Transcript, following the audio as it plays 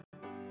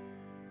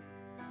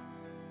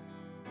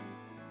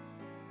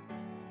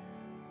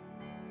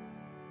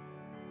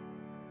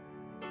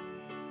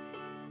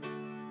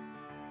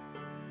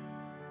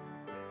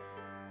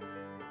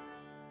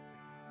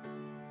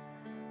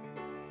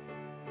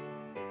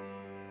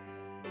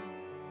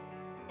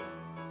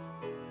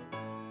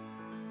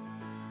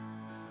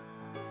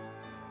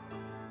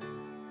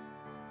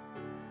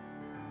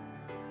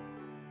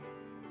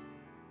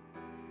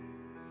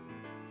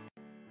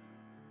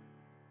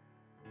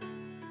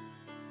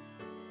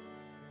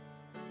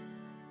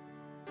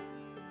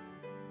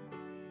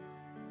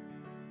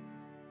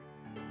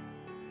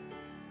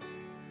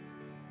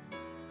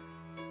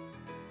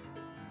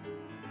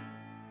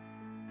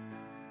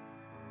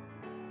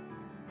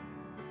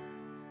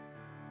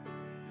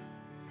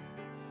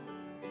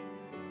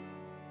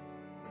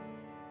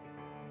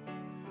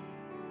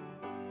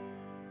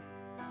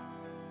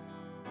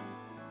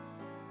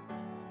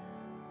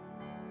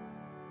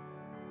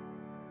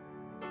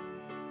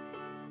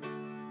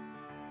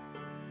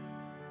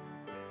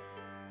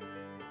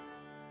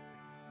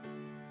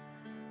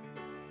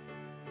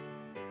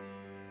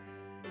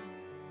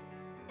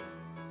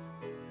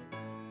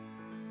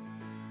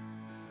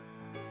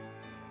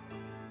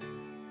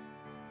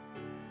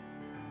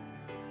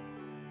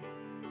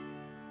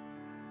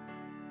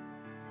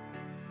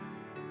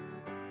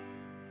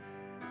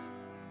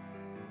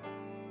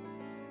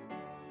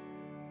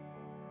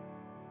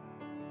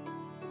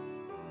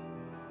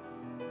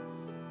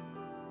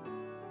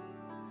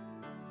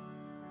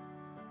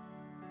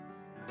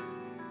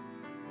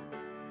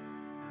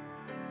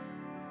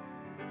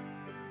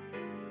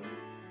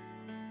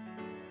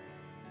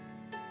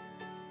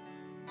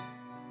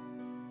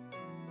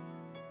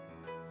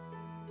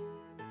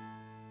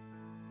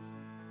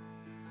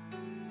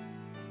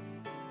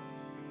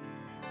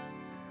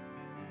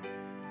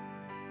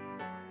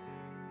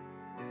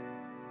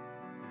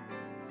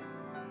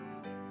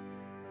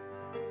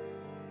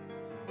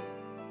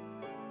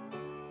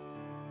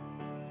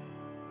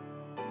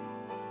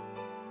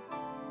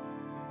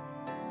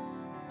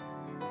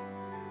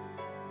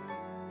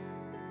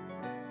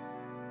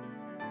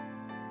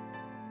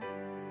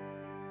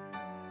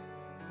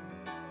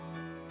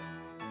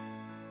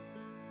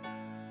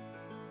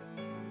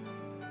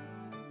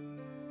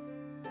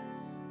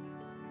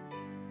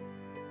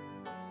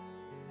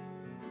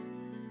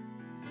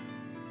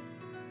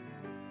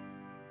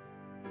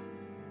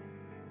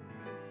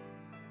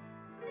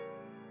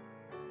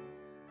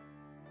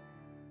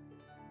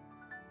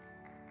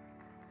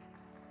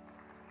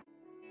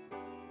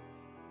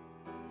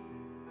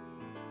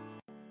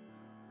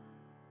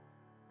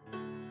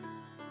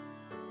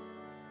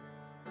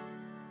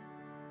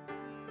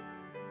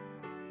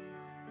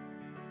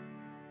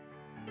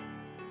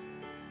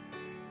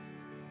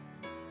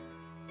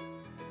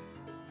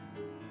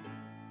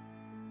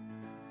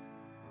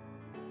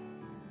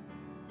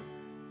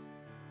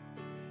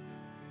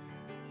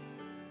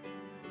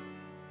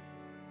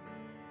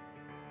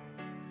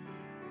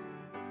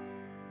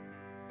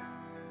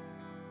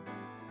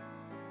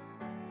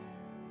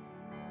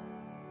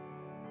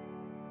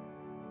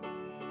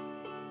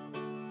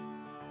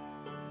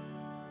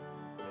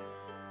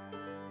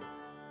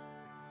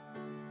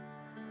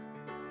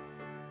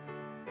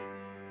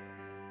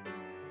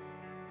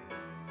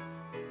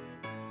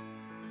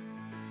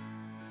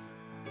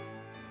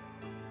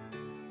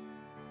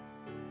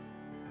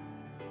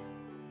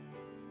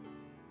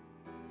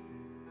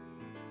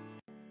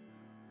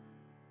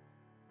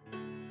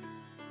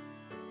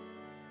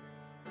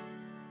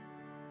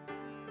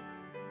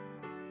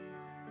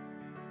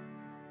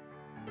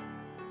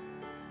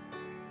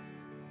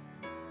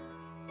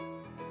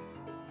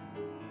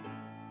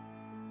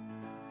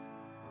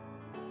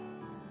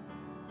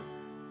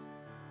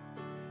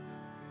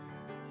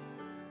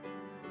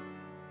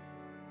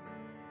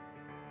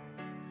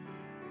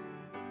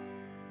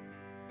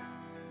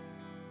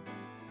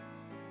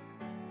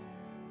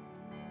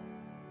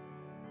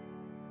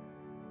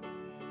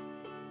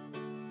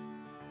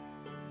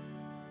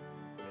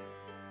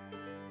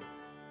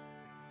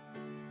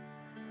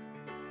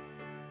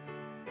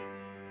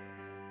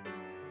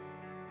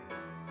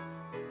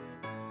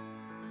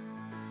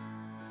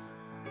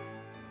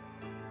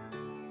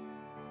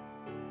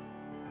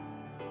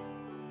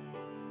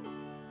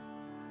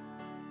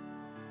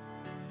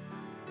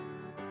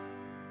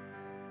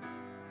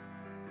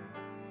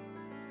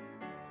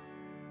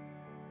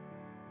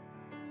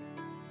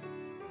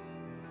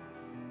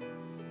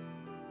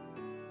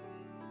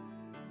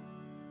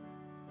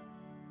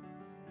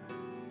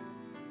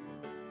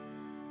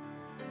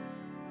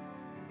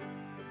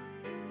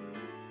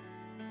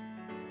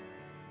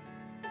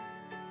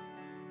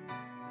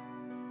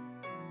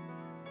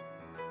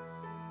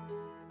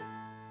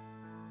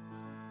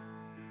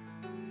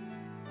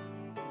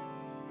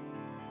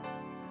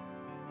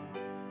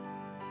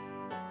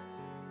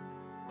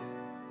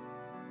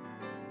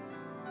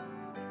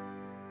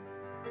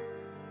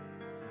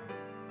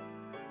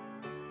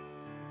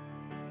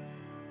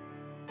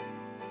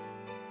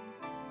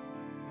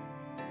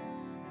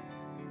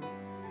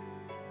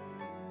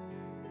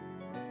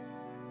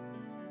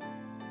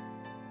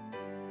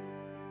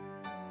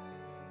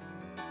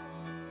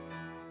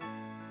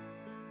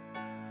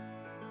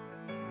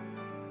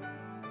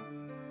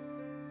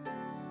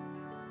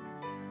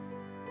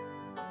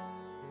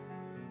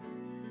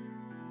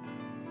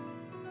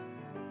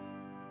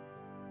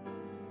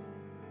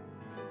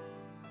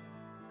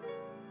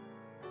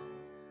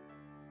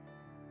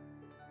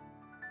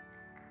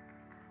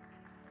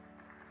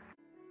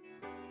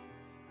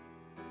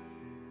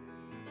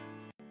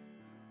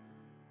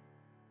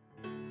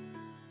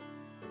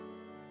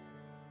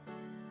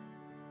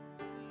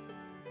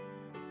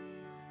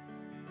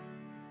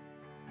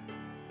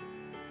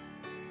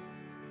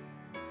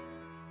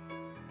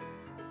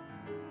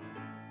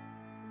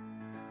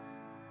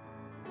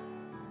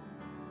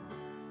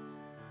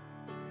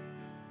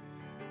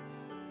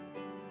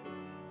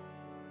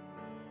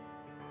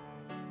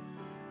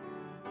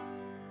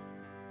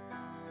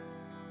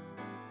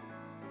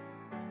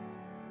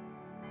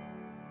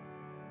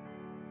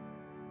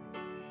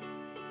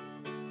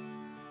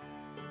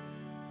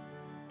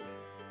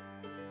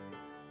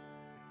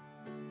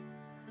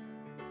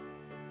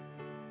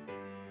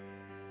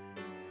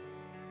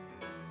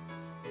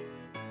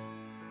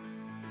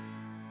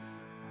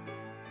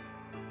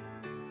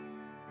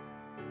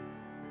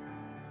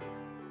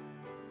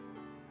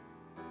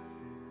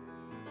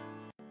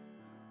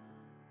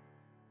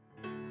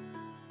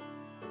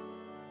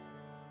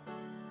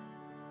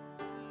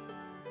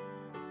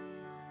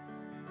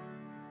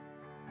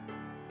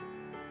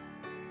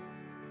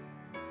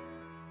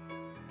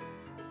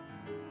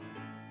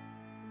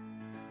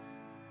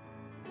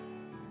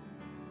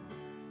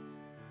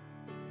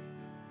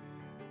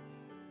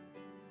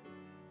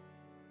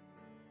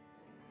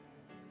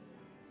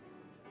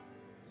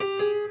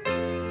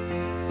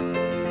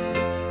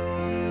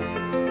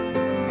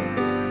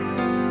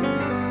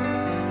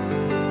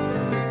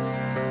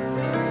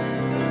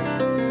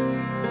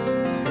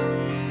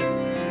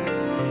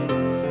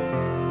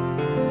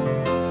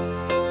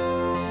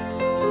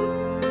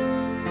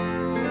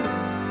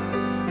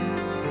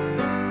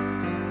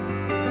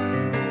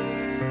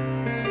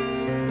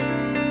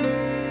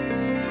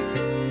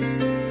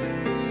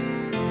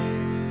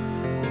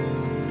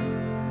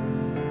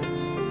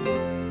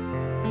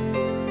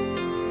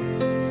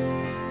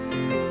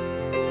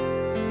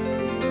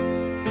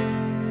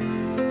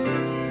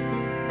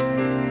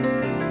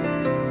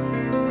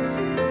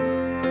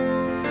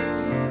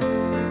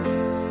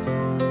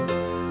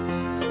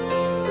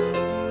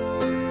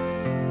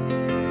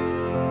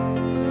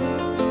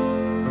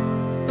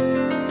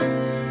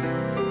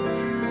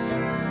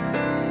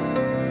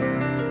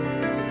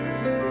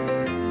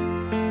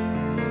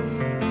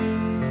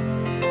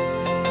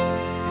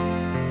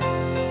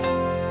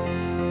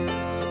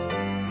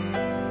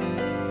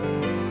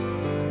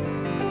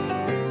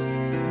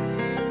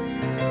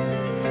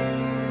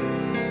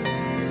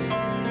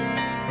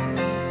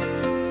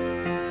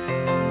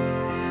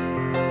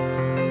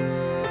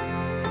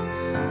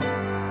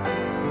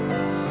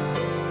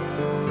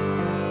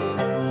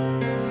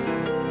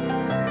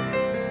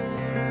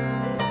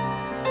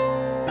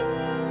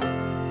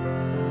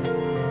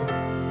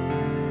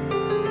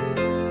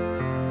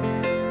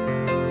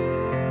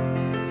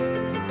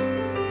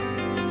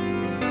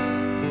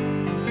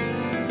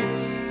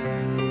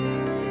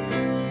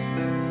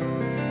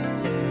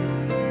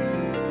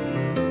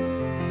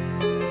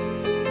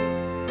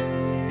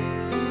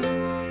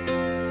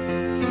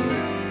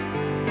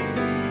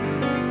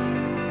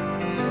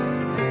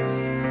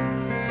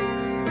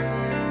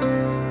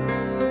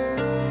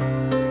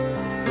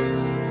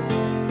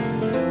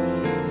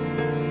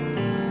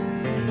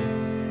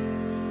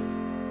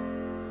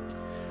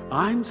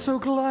I'm so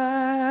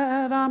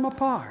glad I'm a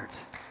part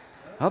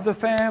of the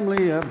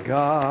family of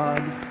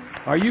God.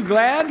 Are you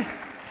glad?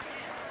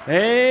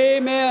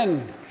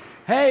 Amen.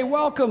 Hey,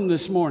 welcome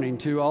this morning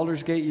to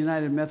Aldersgate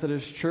United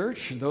Methodist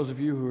Church. Those of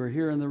you who are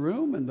here in the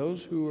room and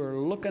those who are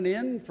looking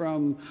in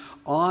from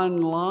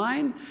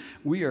online,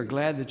 we are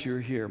glad that you're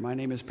here. My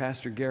name is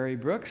Pastor Gary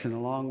Brooks, and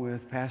along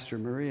with Pastor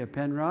Maria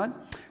Penrod,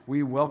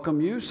 we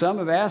welcome you. Some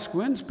have asked,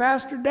 when's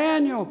Pastor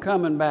Daniel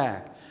coming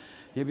back?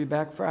 He'll be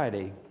back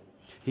Friday.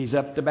 He's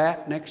up to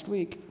bat next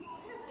week.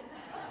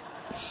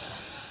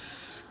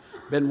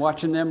 Been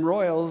watching them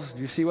Royals. Do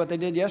you see what they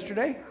did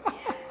yesterday?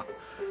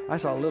 I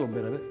saw a little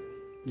bit of it.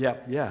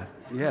 Yeah.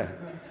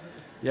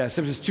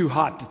 Except it's too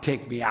hot to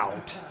take me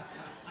out.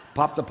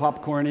 Pop the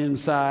popcorn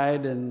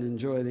inside and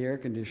enjoy the air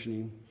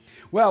conditioning.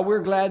 Well,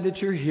 we're glad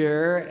that you're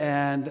here,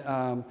 and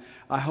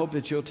I hope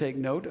that you'll take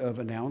note of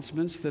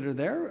announcements that are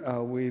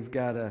there. We've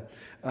got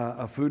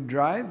a food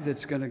drive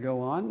that's going to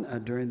go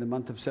on during the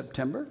month of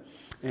September,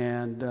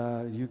 and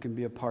you can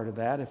be a part of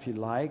that if you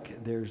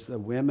like. There's the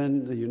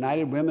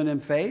United Women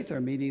in Faith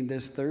are meeting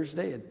this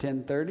Thursday at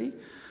 10:30.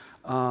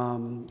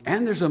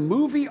 And there's a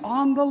movie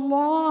on the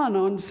lawn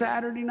on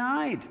Saturday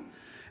night.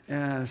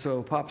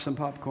 So pop some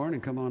popcorn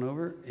and come on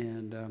over,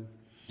 and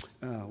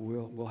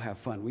we'll have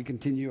fun. We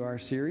continue our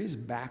series,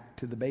 Back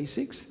to the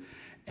Basics,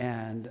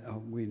 and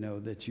we know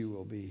that you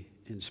will be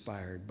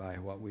inspired by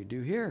what we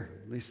do here.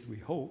 At least we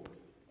hope.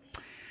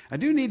 I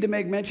do need to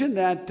make mention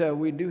that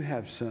we do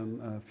have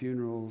some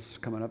funerals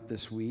coming up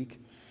this week.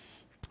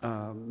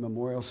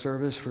 Memorial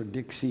service for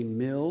Dixie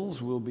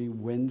Mills will be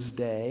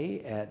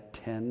Wednesday at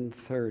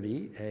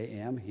 10:30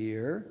 a.m.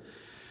 here.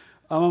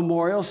 A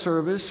memorial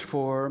service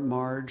for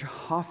Marge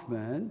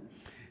Hoffman,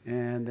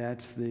 and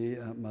that's the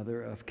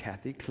mother of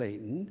Kathy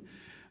Clayton,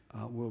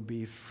 will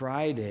be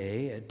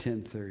Friday at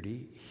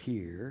 10:30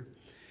 here.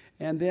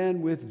 And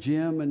then with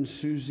Jim and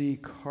Susie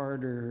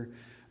Carter,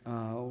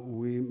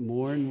 we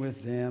mourn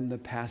with them the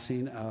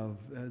passing of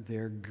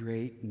their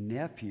great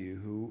nephew,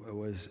 who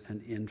was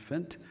an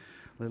infant,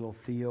 little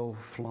Theo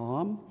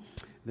Flom,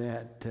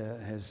 that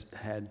has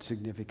had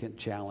significant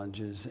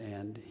challenges,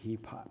 and he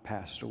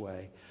passed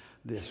away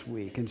this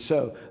week. And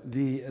so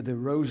the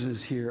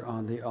roses here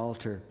on the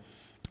altar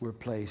were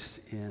placed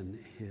in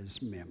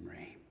his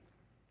memory.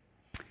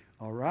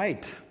 All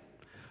right.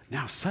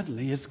 Now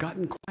suddenly it's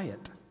gotten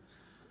quiet.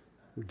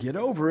 Get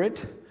over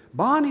it.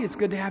 Bonnie, it's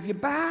good to have you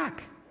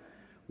back.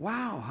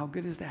 Wow, how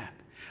good is that?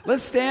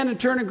 Let's stand and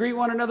turn and greet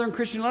one another in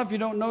Christian love. If you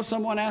don't know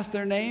someone, ask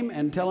their name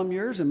and tell them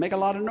yours and make a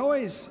lot of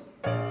noise.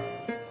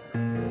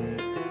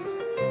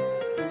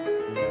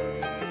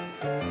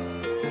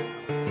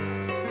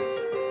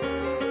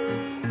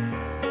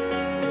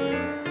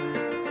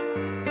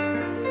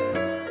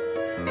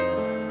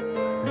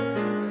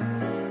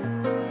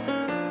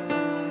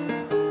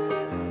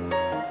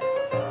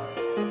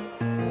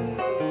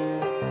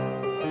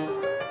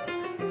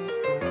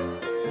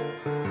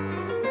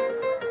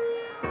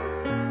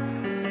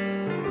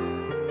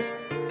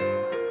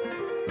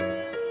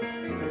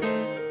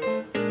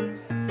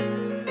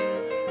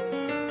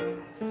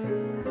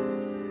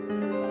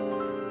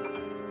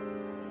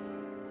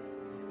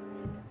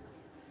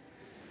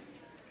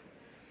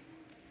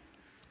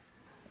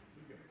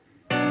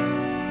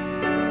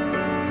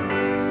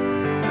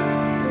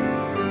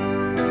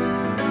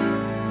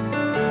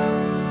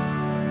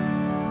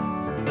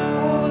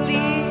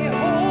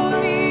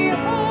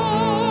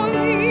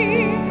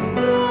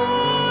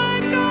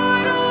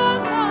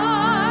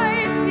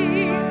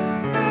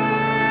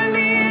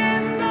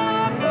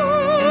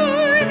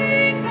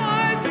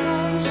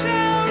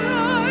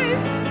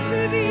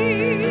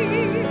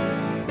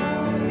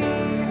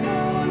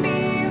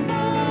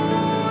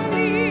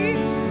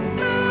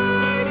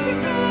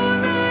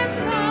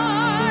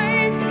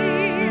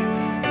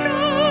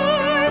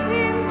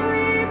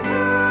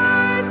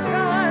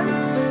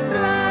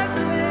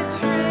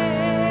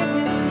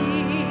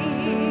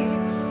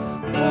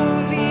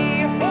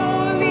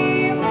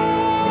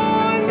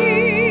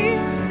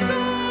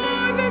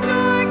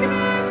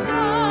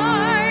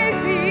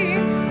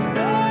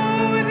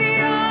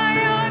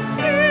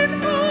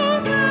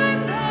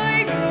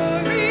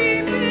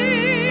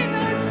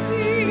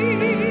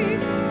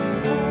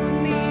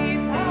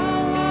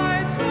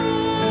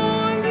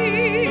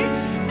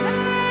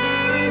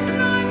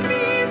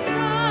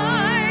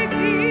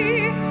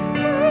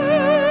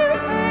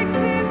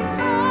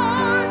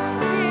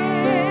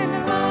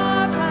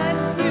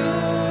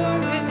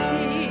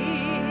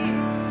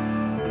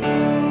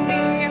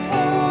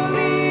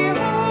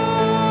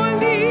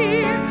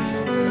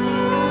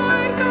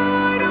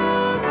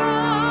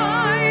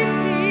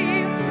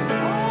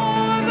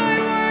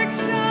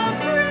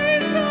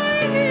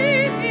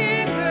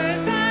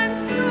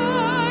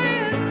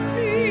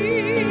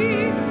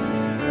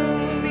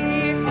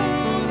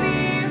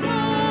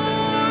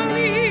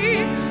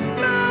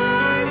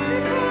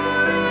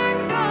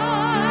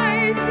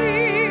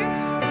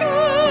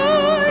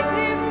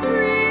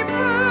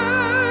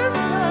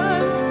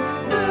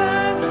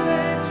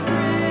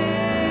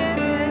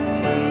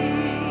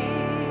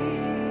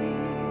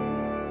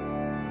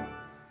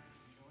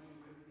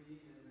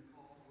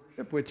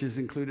 clip which is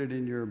included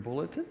in your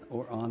bulletin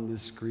or on the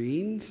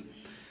screens.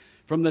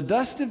 From the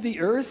dust of the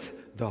earth,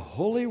 the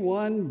Holy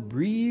One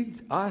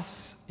breathed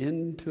us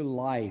into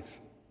life.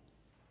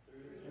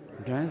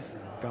 Guys,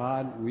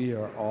 God, we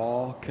are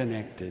all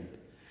connected.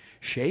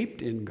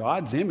 Shaped in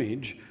God's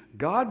image,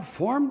 God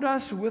formed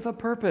us with a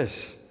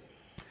purpose: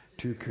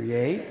 to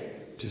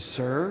create, to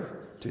serve,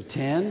 to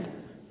tend,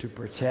 to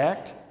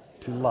protect,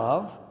 to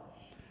love.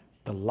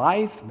 The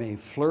life may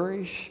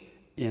flourish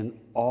in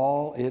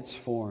all its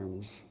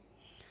forms.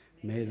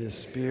 May the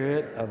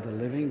Spirit of the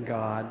living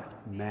God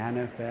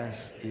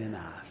manifest in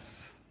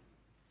us.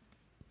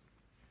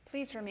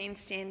 Please remain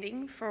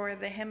standing for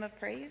the hymn of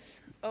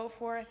praise, "Oh,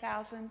 for a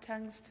Thousand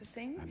Tongues to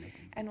Sing,"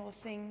 and we'll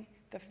sing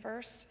the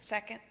first,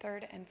 second,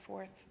 third, and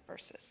fourth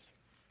verses.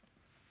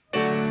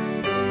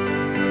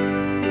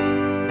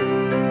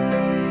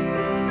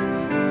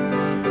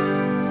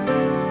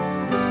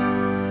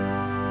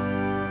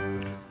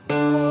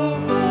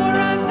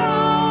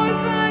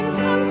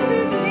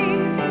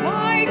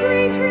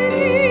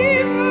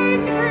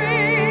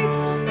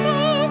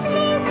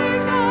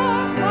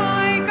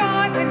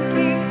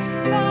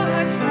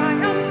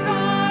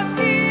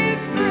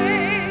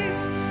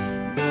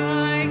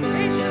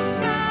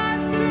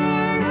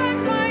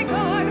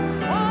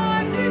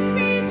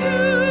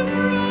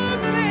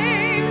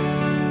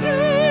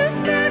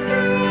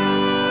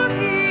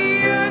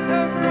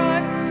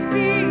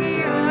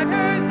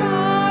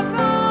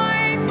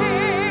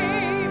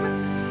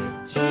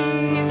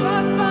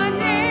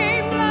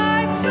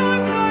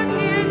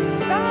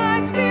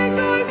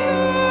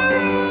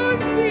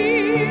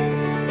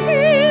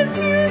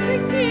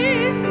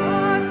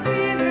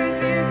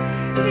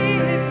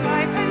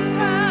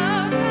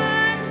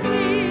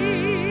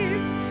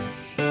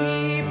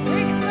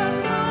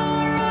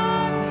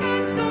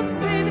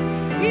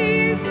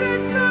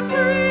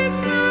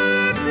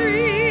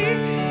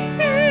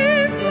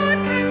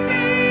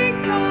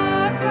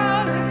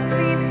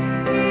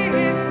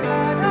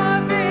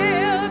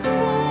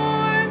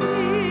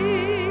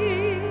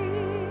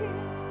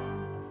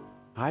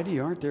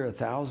 Aren't there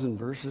 1,000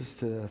 verses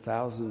to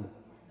 1,000?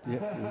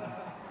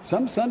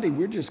 Some Sunday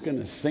we're just going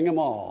to sing them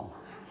all.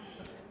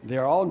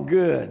 They're all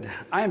good.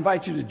 I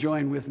invite you to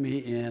join with me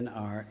in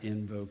our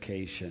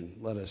invocation.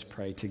 Let us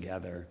pray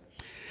together.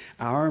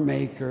 Our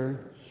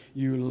Maker,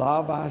 you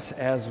love us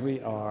as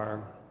we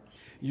are.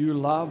 You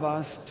love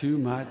us too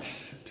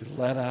much to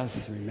let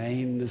us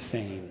remain the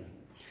same.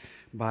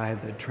 By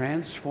the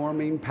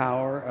transforming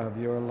power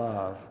of your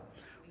love,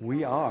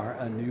 we are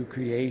a new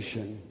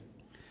creation.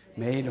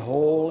 Made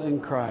whole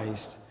in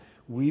Christ,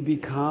 we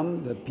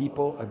become the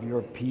people of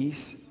your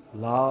peace,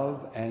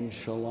 love, and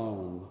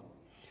shalom.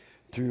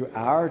 Through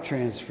our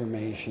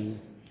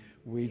transformation,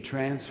 we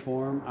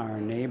transform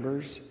our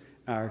neighbors,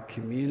 our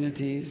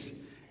communities,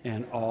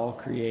 and all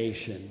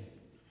creation.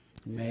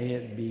 May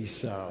it be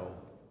so.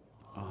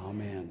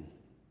 Amen.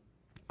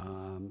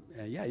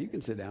 Yeah, you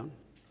can sit down.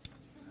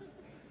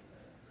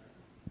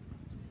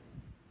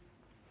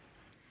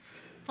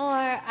 For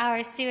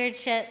our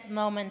stewardship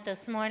moment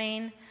this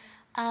morning,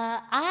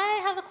 I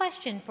have a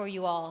question for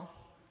you all.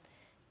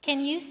 Can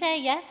you say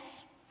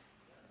yes?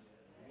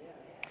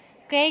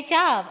 Great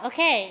job.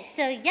 Okay,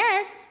 so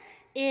YES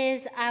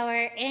is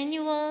our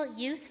annual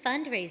youth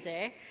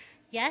fundraiser.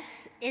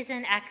 YES is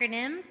an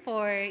acronym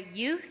for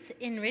Youth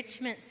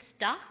Enrichment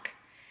Stock,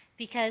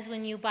 because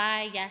when you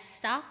buy YES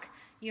stock,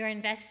 you're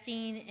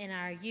investing in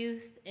our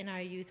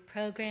youth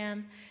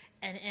program,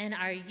 and in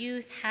our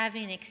youth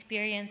having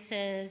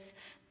experiences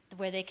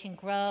where they can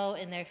grow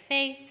in their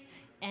faith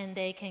and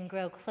they can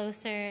grow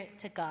closer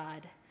to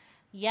God.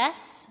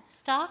 YES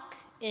stock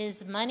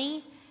is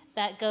money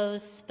that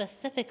goes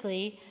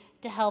specifically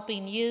to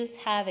helping youth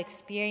have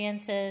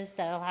experiences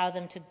that allow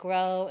them to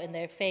grow in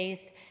their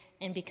faith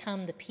and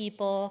become the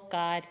people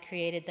God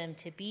created them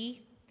to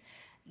be.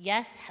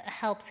 YES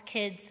helps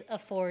kids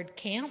afford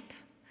camp.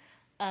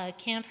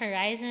 Camp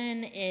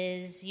Horizon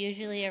is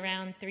usually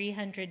around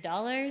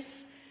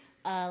 $300.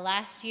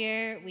 Last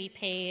year, we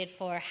paid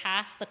for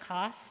half the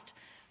cost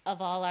of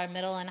all our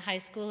middle and high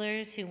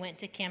schoolers who went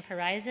to Camp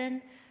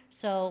Horizon.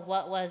 So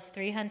what was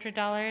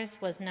 $300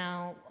 was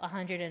now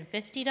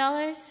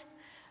 $150,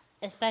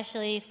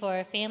 especially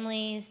for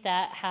families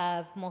that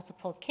have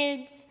multiple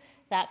kids.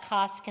 That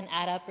cost can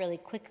add up really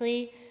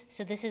quickly.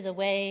 So this is a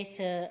way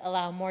to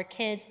allow more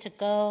kids to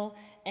go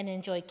and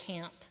enjoy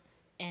camp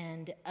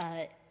and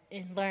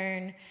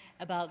learn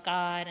about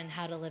God and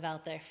how to live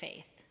out their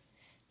faith.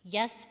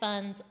 YES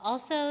funds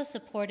also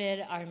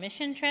supported our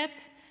mission trip.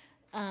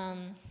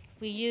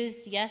 We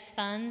used YES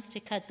funds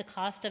to cut the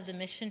cost of the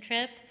mission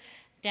trip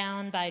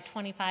down by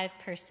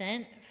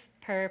 25%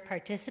 per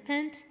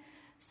participant.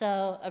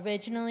 So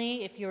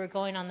originally, if you were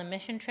going on the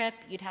mission trip,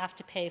 you'd have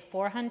to pay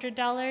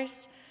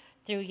 $400.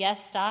 Through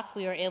YES stock,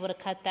 we were able to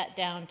cut that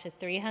down to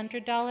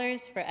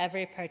 $300 for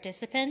every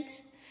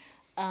participant.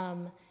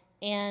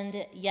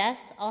 And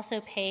YES also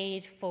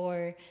paid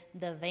for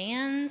the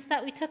vans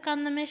that we took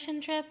on the mission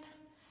trip,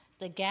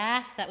 the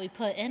gas that we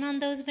put in on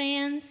those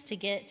vans to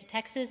get to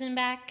Texas and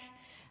back,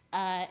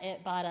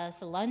 It bought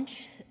us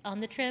lunch on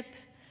the trip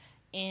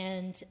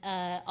and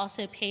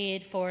also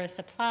paid for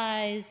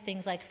supplies,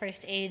 things like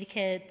first aid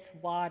kits,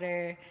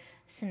 water,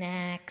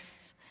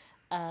 snacks,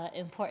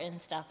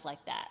 important stuff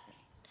like that.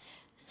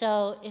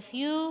 So if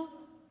you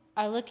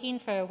are looking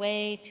for a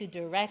way to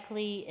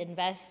directly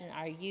invest in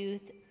our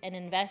youth and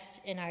invest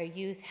in our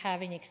youth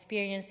having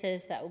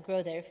experiences that will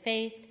grow their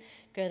faith,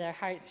 grow their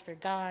hearts for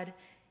God,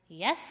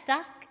 Yes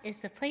Stock is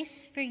the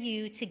place for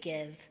you to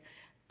give.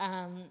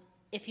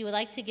 If you would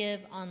like to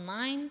give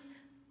online,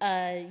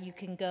 you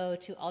can go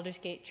to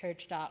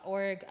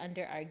aldersgatechurch.org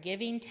under our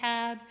giving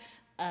tab,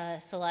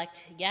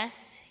 select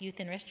Yes Youth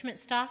Enrichment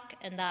Stock,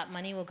 and that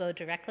money will go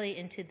directly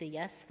into the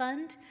Yes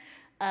Fund.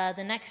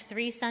 The next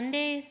 3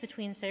 Sundays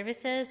between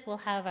services, we'll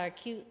have our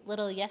cute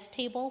little Yes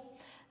table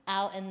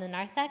out in the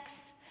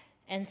narthex,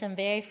 and some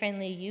very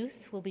friendly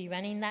youth will be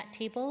running that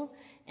table,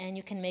 and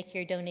you can make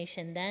your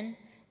donation then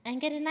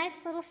and get a nice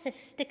little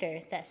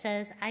sticker that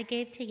says, I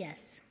gave to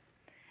Yes,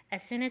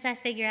 as soon as I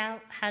figure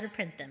out how to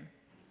print them.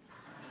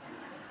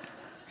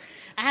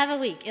 I have a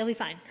week, it'll be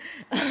fine.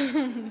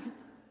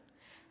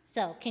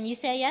 So, can you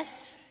say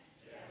yes?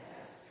 Yes.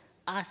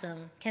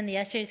 Awesome. Can the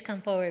ushers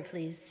come forward,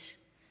 please?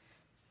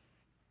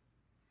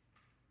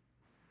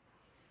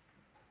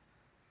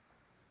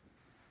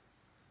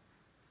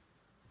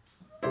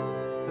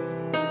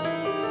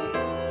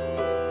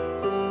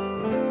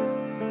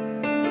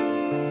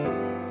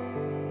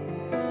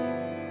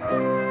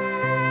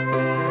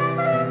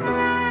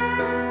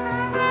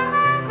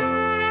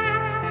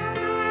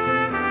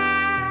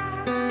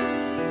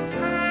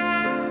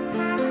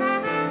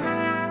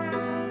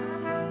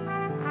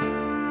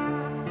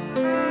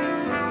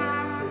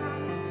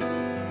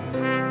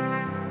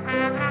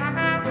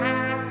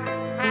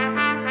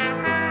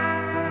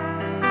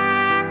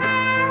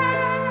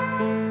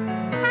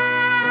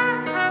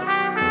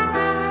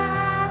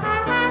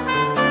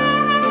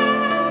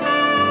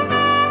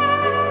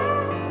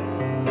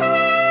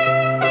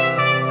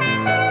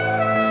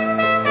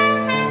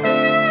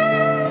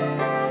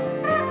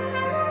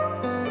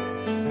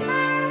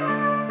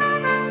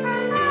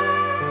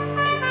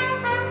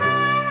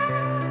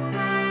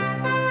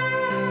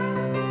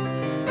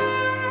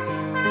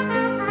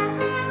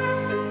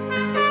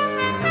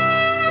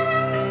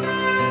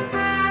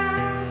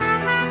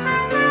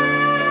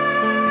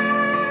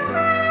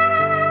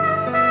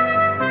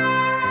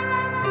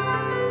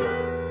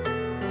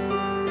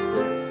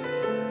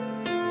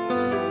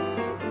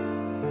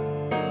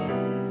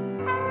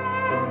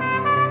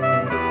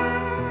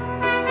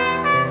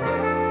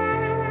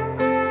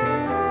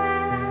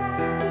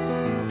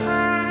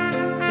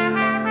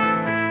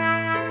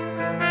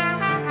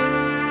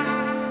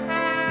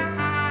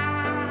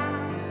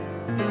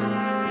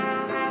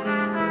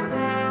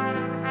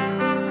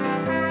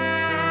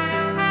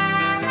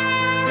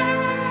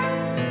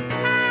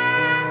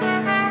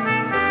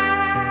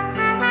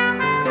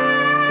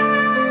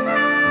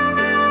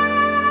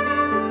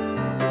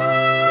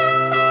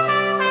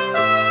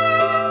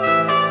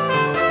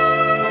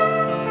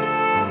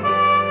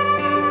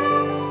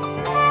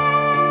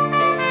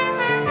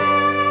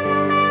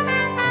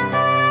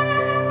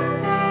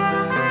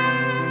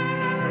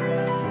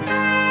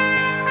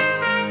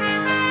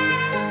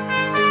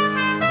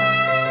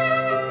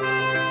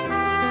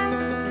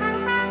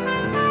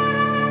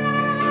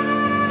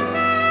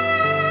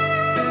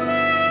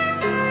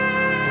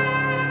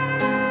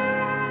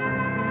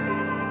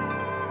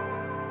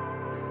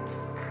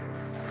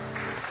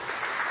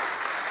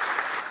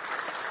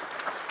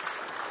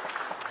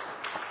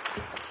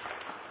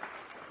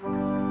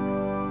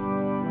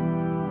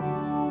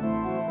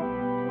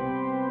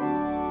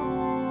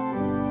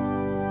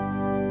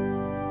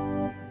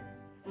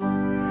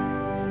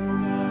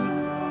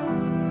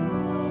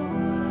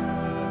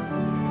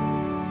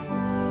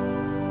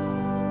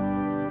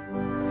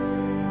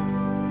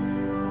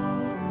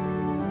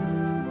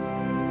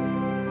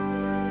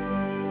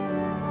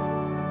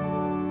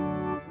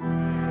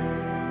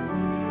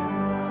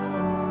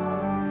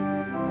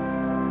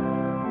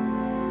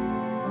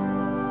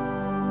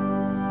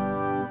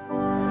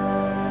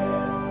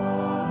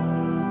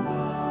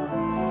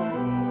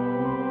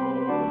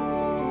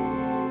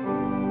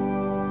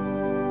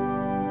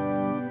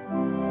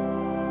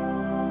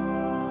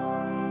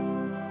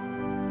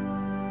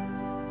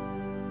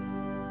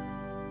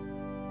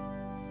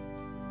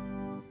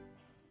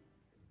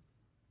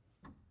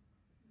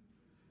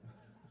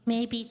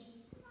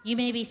 You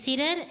may be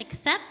seated,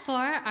 except for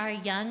our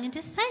young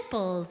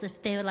disciples.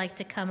 If they would like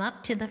to come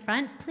up to the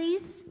front,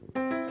 please.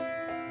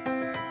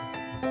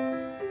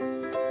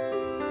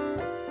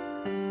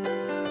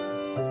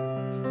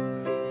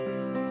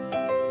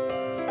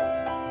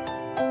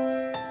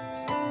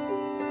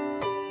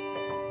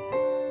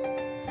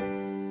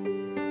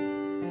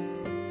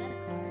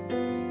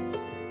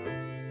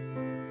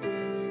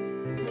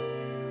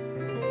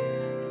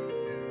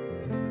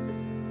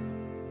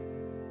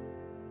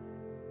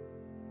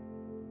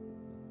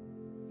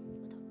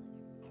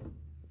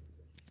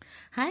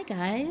 Hi,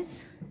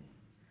 guys.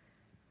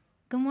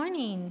 Good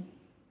morning.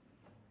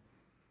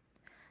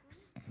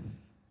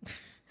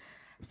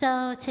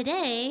 So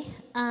today,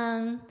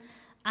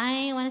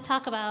 I want to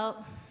talk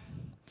about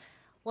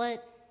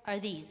what are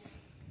these?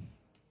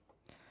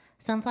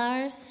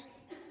 Sunflowers?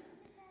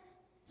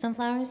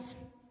 Sunflowers?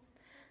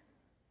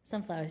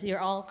 Sunflowers.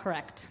 You're all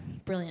correct.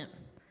 Brilliant.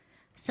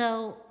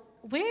 So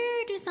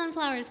where do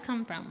sunflowers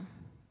come from?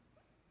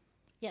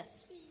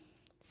 Yes?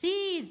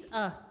 Seeds.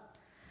 Oh,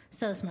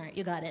 so smart.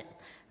 You got it.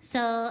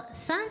 So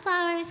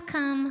sunflowers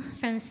come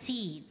from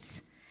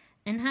seeds.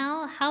 And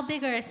how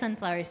big are a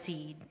sunflower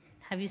seed?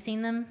 Have you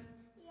seen them?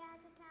 Yeah,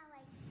 they're kind of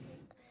like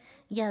this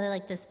big. Yeah, they're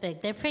like this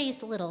big. They're pretty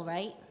little,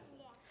 right?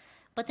 Yeah.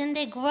 But then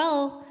they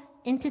grow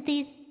into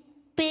these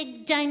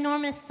big,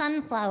 ginormous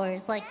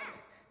sunflowers. Like,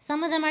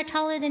 some of them are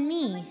taller than I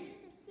me. knew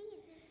to see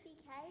this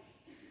because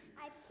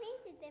I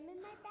planted them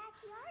in my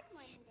backyard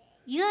one day.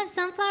 You have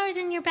sunflowers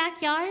in your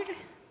backyard?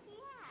 Yeah,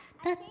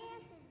 I That-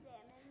 planted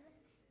them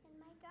in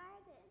my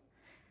garden.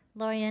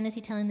 Lorianne, is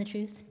he telling the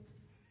truth?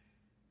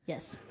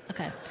 Yes.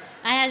 Okay.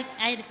 I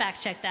had to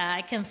fact check that.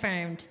 I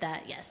confirmed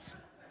that, yes.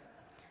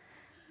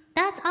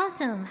 That's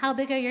awesome. How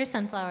big are your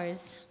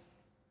sunflowers?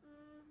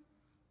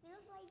 They look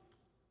like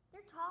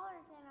they're taller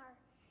than our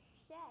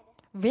shed.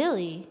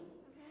 Really?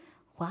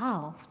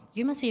 Wow.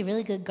 You must be a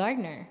really good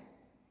gardener.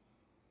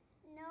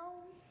 No,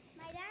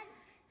 my dad,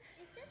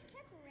 it just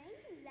kept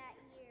raining that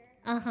year.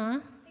 Uh-huh.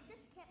 It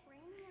just kept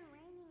raining and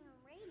raining and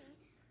raining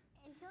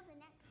until the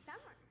next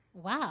summer.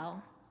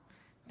 Wow.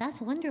 That's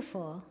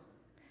wonderful.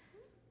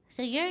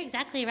 So you're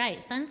exactly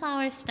right.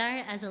 Sunflowers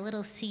start as a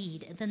little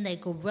seed, and then they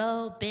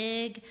grow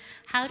big.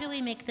 How do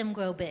we make them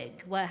grow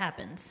big? What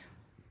happens?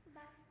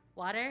 But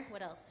Water?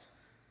 What else?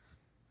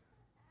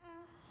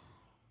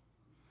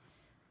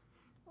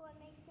 what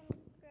makes them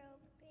grow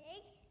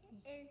big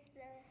is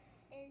the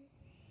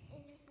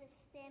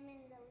stem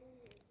and the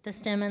leaves. The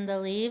stem and the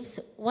leaves.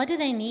 What do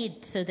they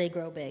need so they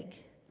grow big?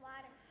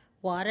 Water.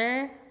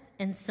 Water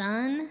and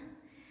sun?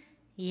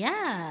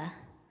 Yeah.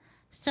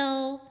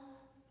 So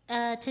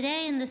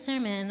today in the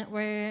sermon,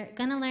 we're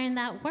going to learn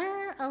that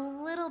we're a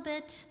little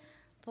bit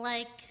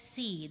like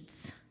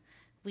seeds.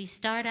 We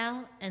start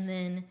out, and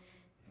then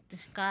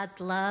God's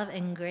love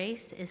and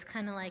grace is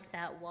kind of like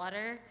that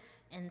water,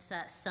 and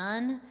that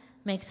sun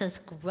makes us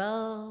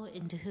grow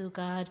into who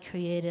God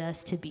created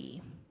us to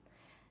be.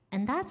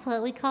 And that's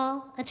what we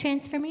call a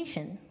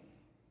transformation.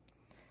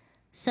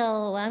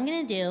 So what I'm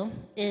going to do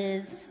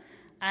is,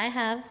 I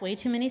have way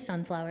too many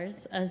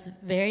sunflowers. I was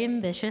very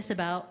ambitious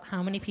about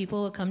how many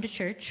people would come to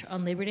church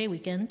on Labor Day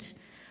weekend.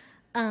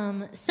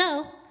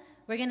 So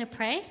we're going to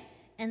pray,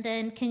 and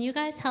then can you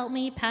guys help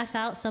me pass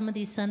out some of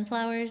these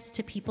sunflowers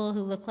to people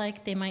who look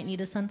like they might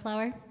need a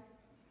sunflower?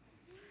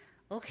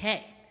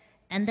 Okay.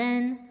 And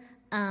then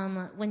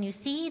when you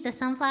see the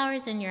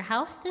sunflowers in your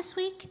house this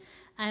week,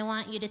 I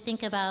want you to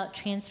think about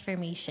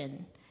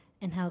transformation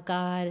and how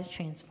God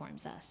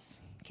transforms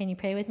us. Can you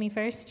pray with me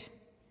first?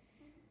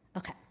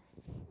 Okay.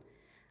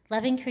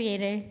 Loving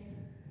Creator,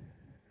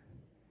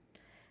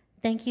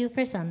 thank you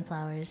for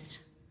sunflowers.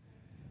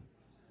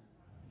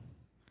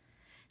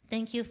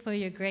 Thank you for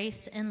your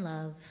grace and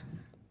love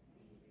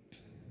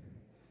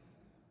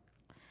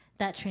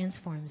that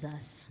transforms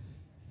us.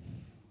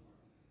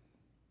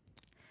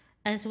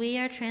 As we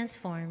are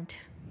transformed,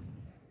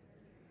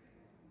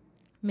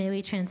 may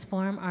we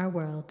transform our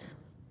world.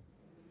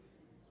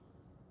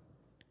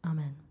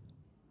 Amen.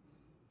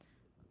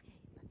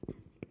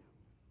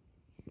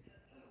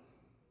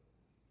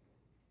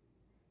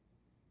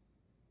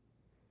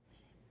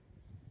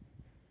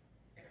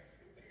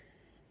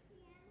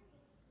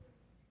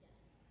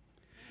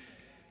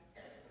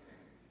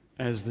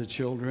 As the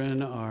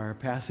children are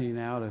passing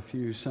out a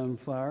few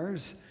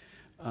sunflowers,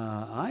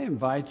 I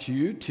invite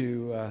you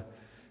to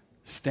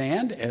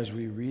stand as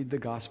we read the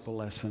gospel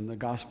lesson. The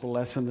gospel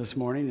lesson this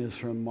morning is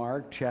from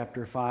Mark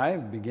chapter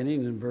 5,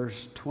 beginning in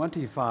verse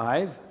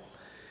 25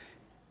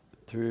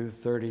 through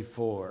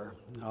 34.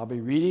 I'll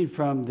be reading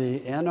from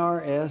the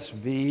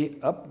NRSV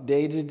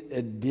Updated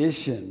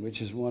Edition,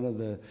 which is one of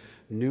the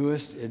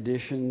newest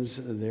editions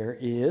there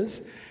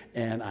is,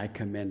 and I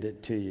commend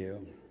it to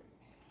you.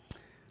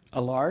 A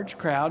large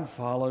crowd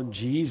followed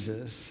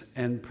Jesus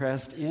and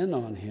pressed in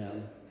on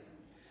him.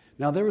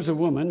 Now there was a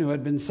woman who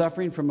had been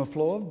suffering from a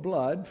flow of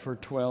blood for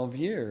 12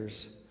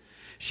 years.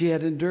 She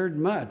had endured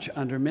much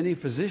under many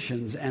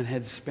physicians and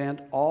had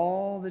spent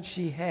all that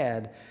she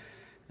had,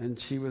 and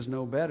she was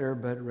no better,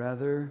 but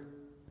rather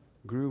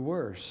grew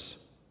worse.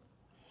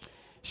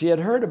 She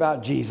had heard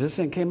about Jesus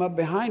and came up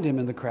behind him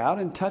in the crowd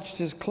and touched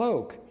his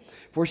cloak.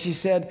 For she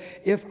said,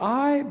 "If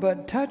I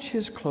but touch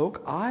his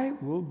cloak, I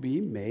will be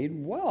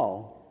made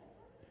well."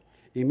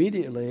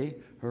 Immediately,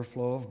 her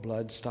flow of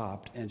blood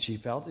stopped, and she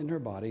felt in her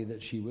body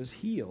that she was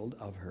healed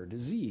of her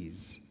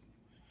disease.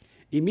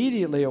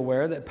 Immediately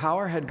aware that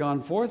power had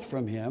gone forth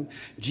from him,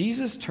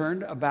 Jesus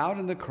turned about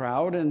in the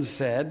crowd and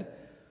said,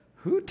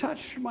 "Who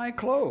touched my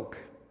cloak?"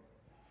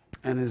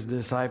 And his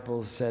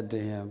disciples said to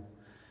him,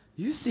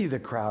 "You see the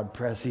crowd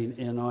pressing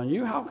in on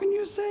you. How can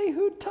you say,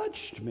 'Who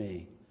touched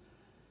me?'"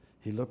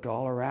 He looked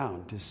all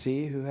around to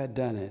see who had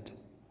done it.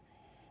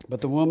 But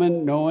the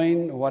woman,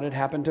 knowing what had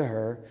happened to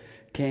her,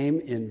 came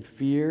in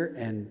fear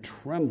and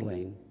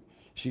trembling.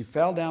 She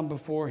fell down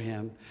before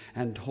him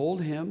and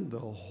told him the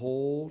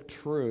whole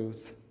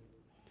truth.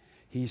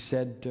 He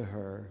said to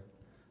her,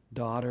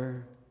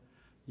 "Daughter,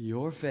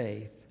 your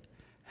faith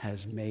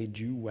has made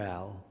you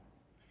well.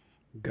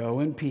 Go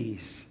in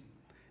peace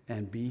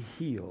and be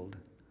healed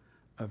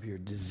of your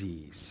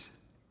disease."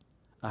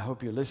 I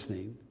hope you're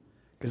listening,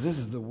 because this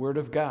is the word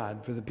of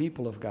God for the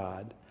people of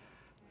God.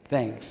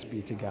 Thanks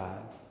be to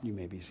God. You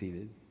may be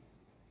seated.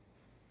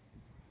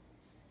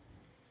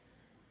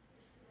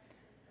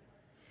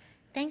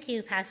 Thank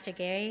you, Pastor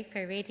Gary,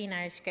 for reading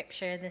our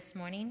scripture this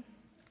morning.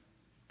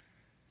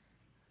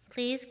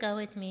 Please go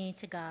with me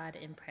to God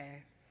in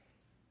prayer.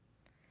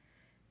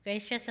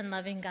 Gracious and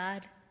loving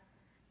God,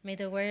 may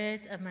the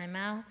words of my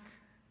mouth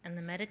and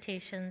the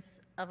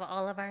meditations of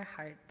all of our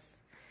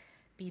hearts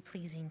be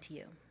pleasing to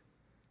you.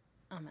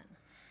 Amen.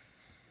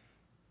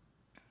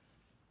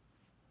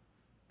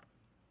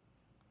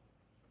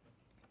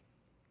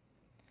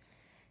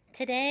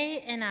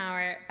 Today, in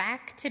our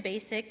Back to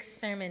Basics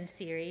sermon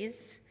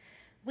series,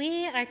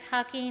 we are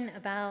talking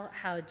about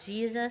how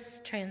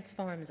Jesus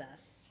transforms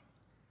us.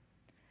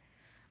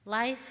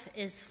 Life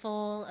is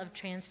full of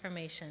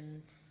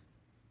transformations,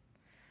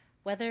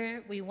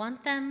 whether we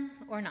want them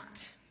or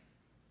not.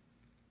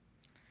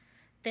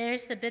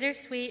 There's the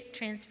bittersweet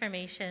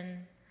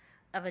transformation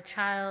of a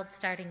child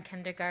starting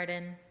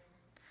kindergarten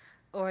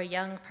or a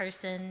young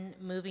person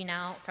moving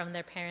out from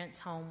their parents'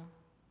 home.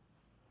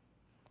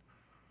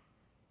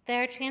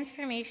 There are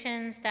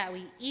transformations that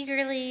we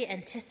eagerly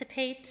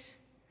anticipate,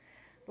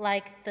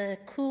 like the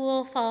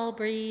cool fall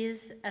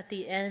breeze at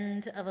the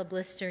end of a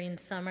blistering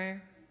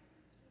summer.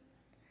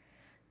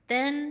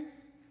 Then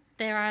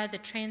there are the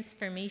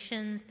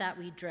transformations that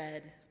we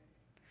dread,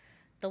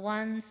 the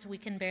ones we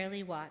can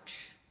barely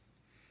watch,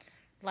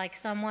 like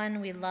someone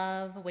we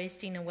love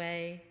wasting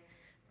away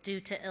due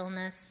to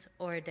illness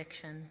or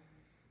addiction.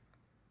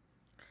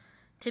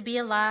 To be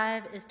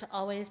alive is to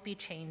always be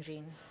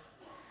changing,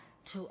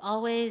 to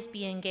always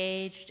be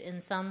engaged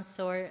in some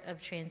sort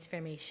of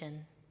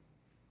transformation.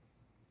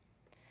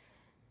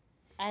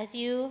 As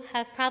you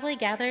have probably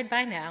gathered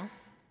by now,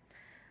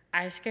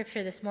 our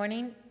scripture this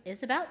morning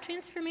is about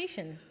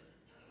transformation.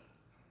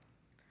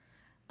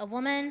 A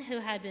woman who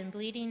had been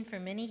bleeding for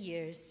many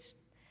years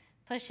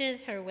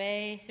pushes her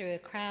way through a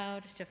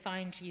crowd to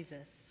find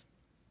Jesus.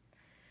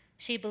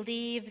 She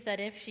believes that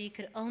if she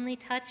could only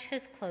touch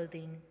his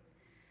clothing,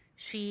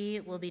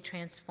 she will be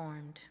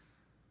transformed.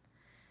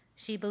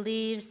 She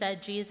believes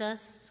that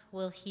Jesus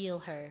will heal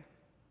her.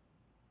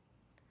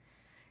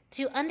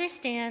 To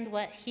understand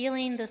what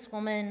healing this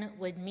woman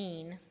would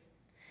mean,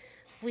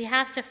 we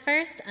have to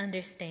first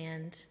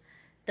understand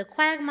the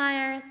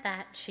quagmire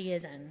that she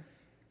is in.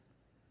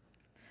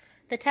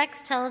 The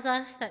text tells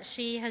us that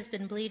she has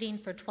been bleeding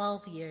for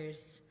 12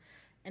 years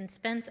and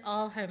spent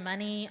all her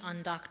money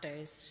on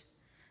doctors,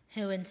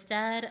 who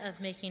instead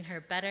of making her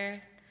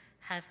better,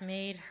 have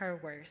made her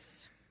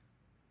worse.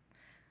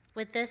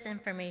 With this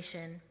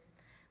information,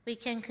 we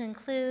can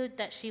conclude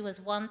that she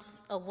was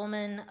once a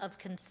woman of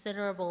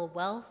considerable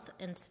wealth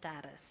and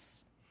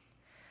status.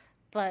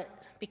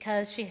 But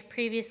because she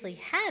previously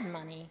had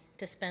money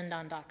to spend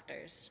on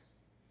doctors.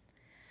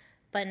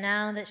 But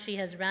now that she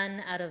has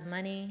run out of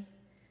money,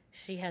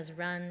 she has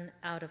run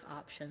out of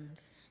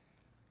options.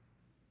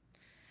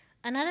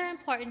 Another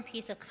important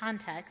piece of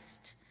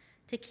context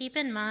to keep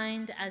in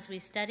mind as we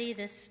study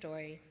this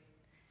story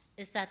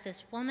is that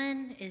this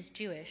woman is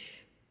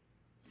Jewish.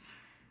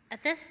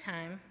 At this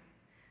time,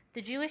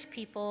 the Jewish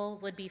people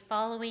would be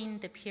following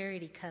the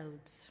purity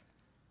codes.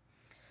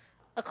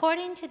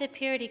 According to the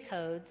purity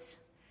codes,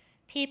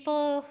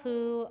 people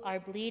who are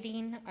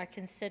bleeding are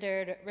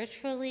considered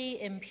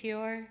ritually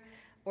impure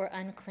or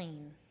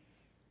unclean.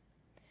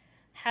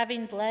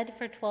 Having bled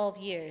for 12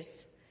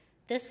 years,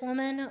 this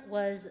woman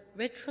was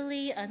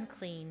ritually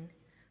unclean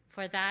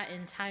for that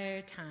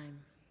entire time.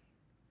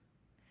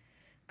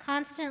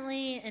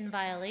 Constantly in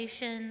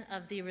violation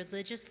of the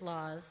religious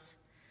laws,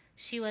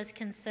 she was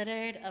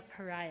considered a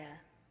pariah,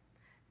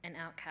 an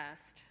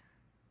outcast.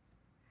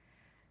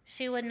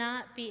 She would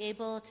not be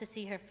able to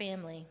see her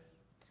family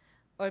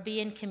or be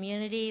in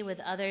community with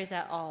others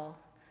at all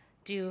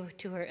due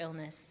to her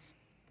illness.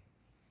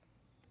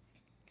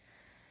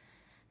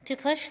 To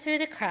push through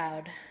the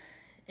crowd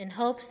in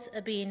hopes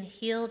of being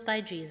healed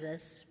by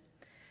Jesus,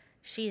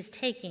 she is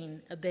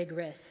taking a big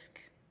risk.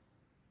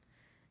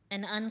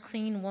 An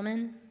unclean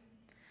woman,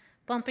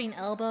 bumping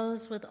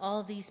elbows with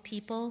all these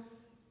people,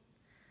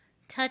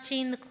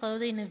 touching the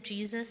clothing of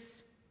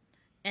Jesus,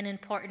 an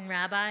important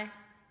rabbi,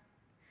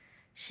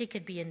 she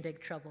could be in big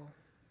trouble.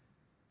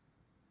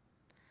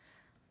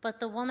 But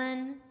the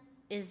woman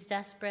is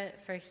desperate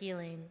for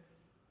healing.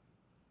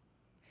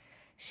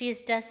 She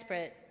is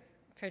desperate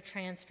for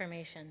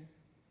transformation.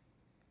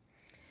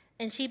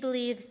 And she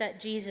believes that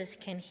Jesus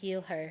can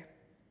heal her.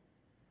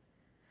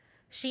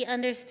 She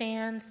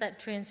understands that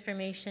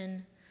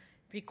transformation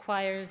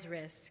requires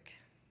risk.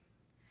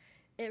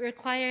 It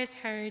requires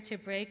her to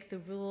break the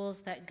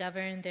rules that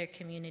govern their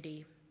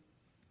community.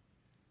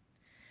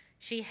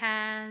 She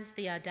has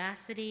the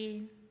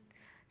audacity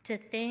to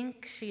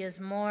think she is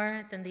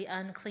more than the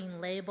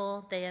unclean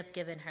label they have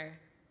given her.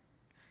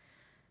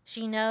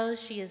 She knows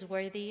she is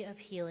worthy of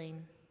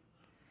healing.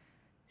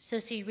 So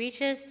she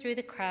reaches through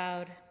the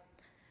crowd,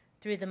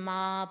 through the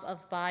mob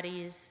of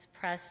bodies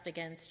pressed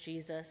against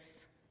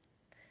Jesus,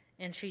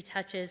 and she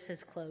touches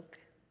his cloak.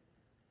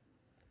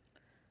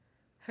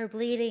 Her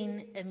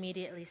bleeding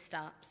immediately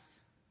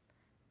stops,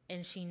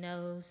 and she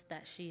knows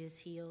that she is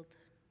healed.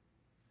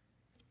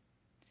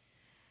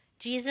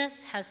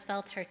 Jesus has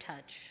felt her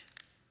touch.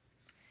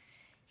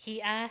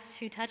 He asks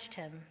who touched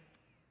him.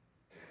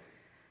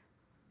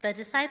 The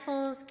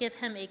disciples give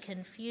him a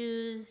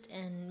confused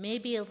and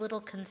maybe a little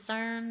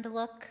concerned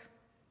look.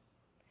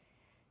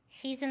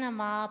 He's in a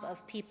mob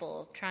of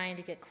people trying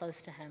to get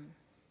close to him.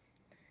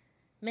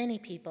 Many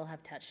people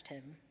have touched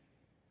him.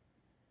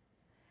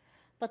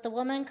 But the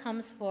woman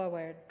comes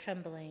forward,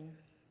 trembling.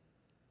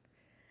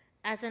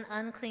 As an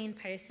unclean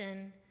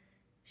person,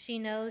 she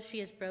knows she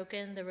has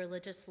broken the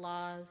religious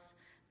laws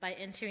by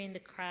entering the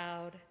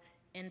crowd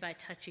and by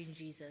touching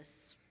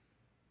Jesus.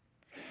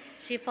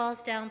 She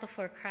falls down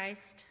before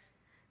Christ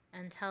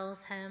and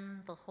tells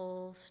him the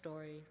whole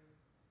story.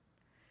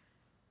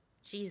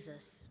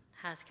 Jesus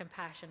has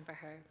compassion for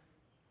her.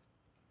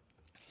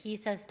 He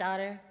says,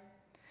 "Daughter,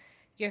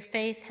 your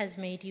faith has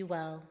made you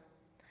well.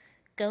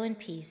 Go in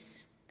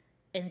peace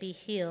and be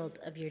healed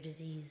of your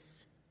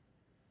disease."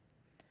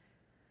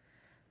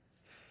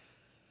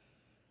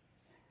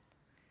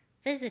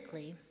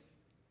 Physically,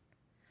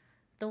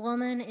 the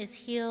woman is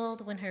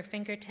healed when her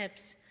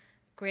fingertips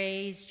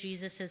graze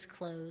Jesus'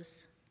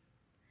 clothes,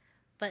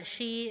 but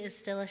she is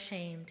still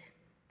ashamed.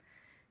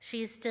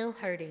 She is still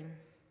hurting.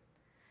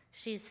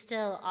 She is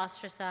still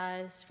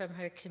ostracized from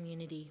her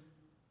community.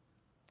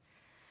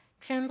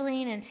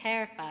 Trembling and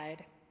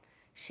terrified,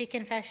 she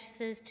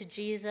confesses to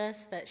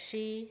Jesus that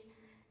she,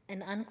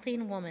 an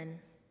unclean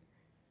woman,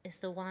 is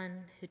the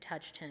one who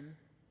touched him.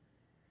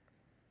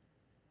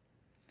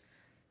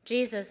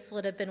 Jesus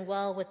would have been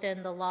well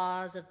within the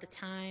laws of the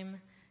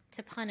time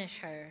to punish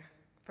her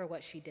for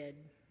what she did.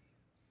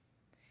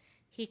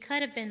 He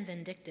could have been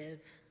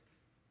vindictive,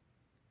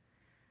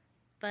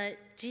 but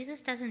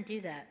Jesus doesn't do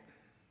that.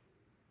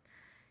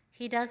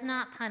 He does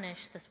not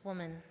punish this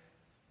woman.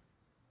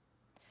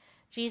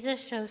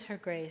 Jesus shows her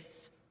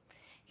grace.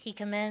 He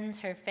commends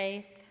her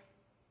faith.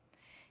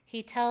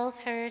 He tells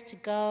her to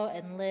go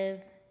and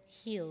live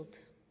healed.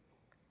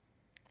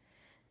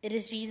 It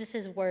is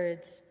Jesus'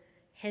 words,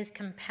 his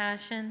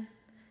compassion,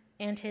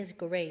 and his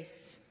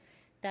grace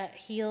that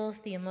heals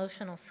the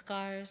emotional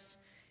scars,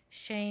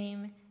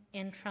 shame,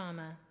 and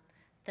trauma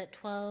that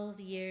 12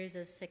 years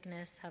of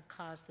sickness have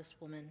caused this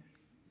woman.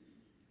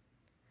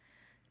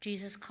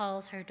 Jesus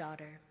calls her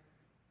daughter.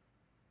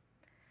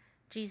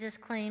 Jesus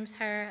claims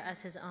her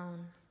as his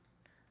own,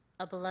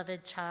 a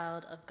beloved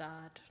child of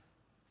God.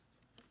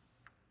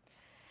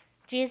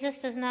 Jesus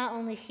does not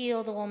only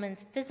heal the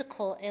woman's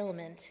physical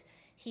ailment,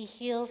 he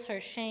heals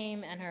her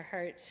shame and her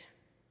hurt.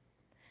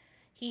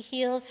 He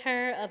heals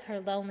her of her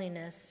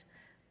loneliness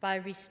by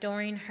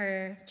restoring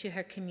her to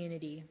her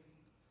community.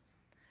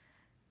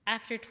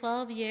 After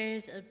 12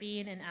 years of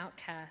being an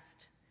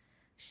outcast,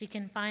 she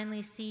can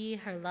finally see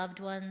her loved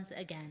ones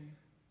again.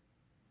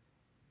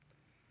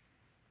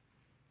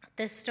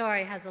 This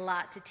story has a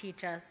lot to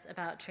teach us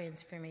about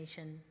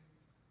transformation.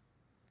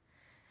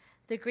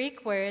 The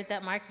Greek word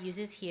that Mark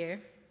uses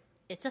here,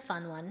 it's a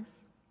fun one.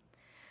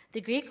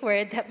 The Greek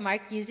word that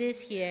Mark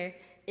uses here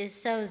is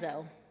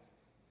sozo.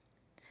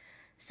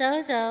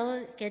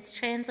 Sozo gets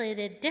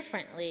translated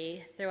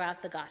differently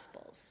throughout the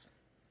Gospels.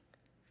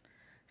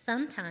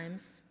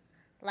 Sometimes,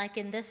 like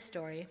in this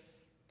story,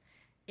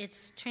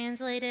 it's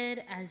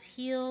translated as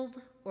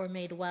healed or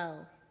made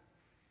well.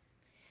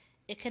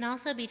 It can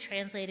also be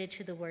translated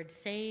to the word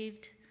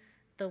saved,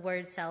 the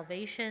word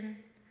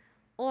salvation,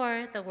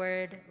 or the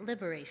word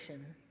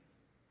liberation.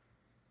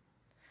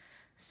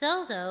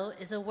 Sozo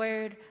is a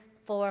word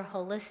for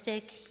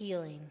holistic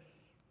healing.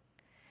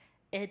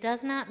 It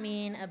does not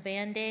mean a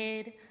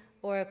Band-Aid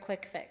or a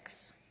quick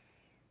fix.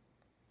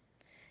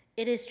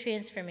 It is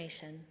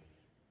transformation.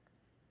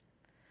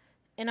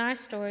 In our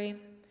story,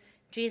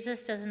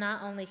 Jesus does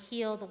not only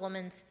heal the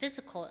woman's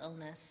physical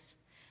illness,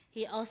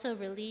 he also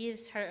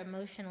relieves her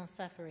emotional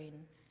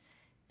suffering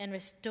and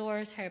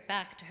restores her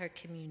back to her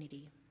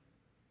community.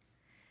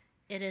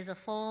 It is a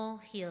full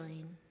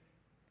healing.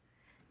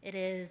 It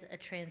is a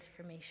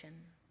transformation.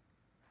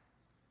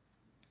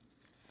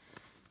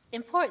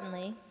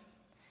 Importantly,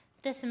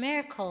 this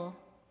miracle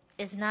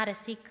is not a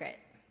secret.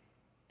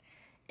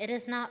 It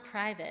is not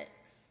private.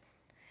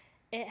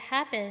 It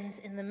happens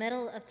in the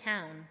middle of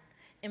town,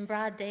 in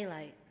broad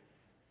daylight.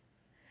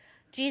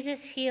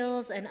 Jesus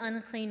heals an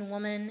unclean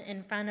woman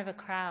in front of a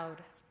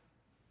crowd.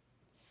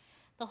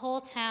 The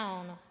whole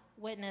town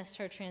witnessed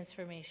her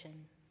transformation.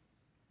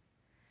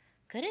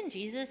 Couldn't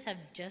Jesus have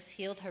just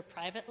healed her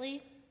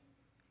privately?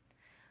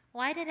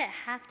 Why did it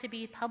have to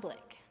be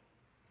public?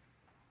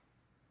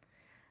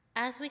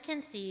 As we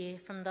can see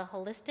from the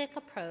holistic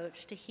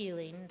approach to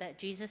healing that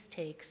Jesus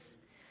takes,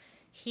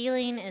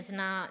 Healing is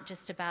not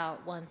just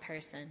about one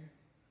person.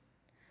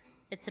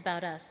 It's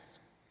about us.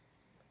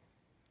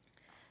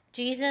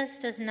 Jesus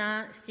does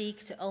not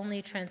seek to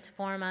only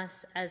transform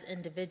us as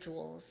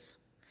individuals.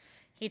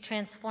 He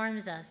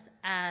transforms us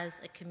as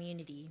a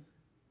community.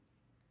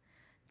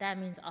 That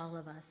means all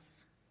of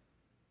us.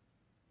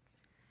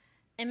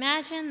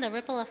 Imagine the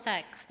ripple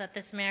effects that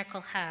this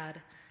miracle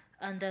had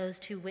on those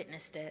who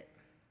witnessed it.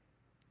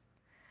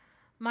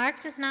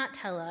 Mark does not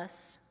tell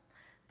us,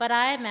 but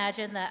I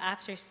imagine that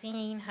after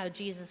seeing how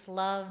Jesus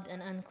loved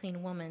an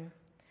unclean woman,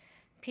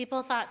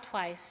 people thought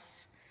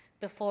twice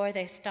before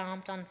they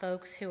stomped on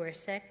folks who were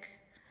sick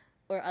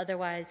or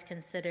otherwise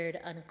considered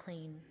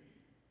unclean.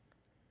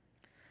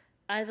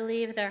 I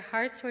believe their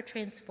hearts were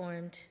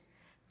transformed,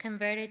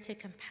 converted to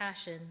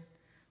compassion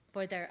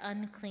for their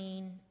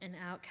unclean and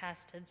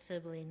outcasted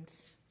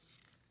siblings.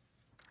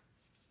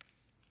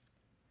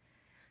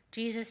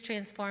 Jesus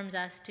transforms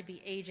us to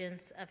be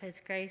agents of his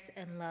grace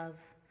and love,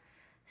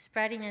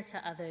 spreading it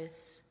to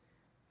others,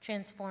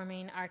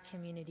 transforming our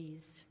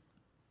communities.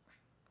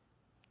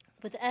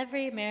 With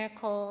every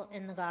miracle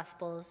in the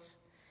Gospels,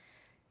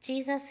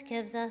 Jesus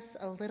gives us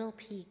a little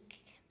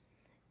peek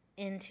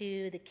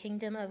into the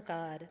kingdom of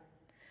God,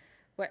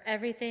 where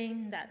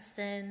everything that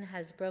sin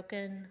has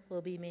broken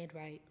will be made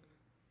right.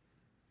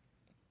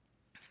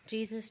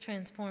 Jesus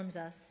transforms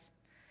us,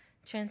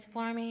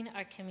 transforming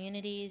our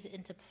communities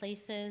into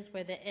places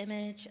where the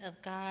image of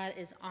God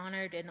is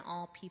honored in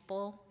all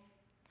people,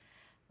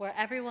 where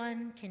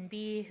everyone can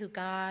be who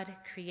God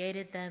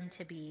created them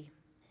to be,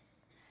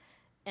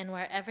 and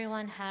where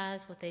everyone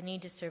has what they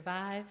need to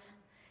survive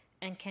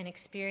and can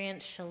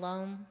experience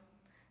shalom,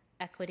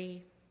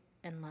 equity,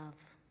 and love.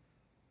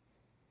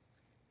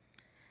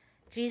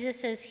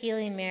 Jesus'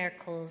 healing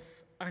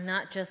miracles are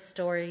not just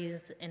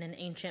stories in an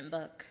ancient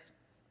book.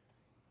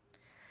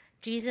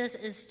 Jesus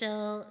is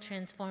still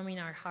transforming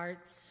our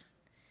hearts,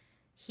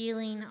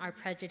 healing our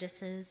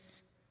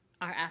prejudices,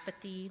 our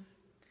apathy,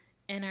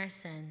 and our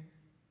sin,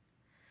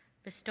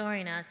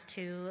 restoring us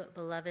to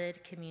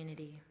beloved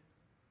community.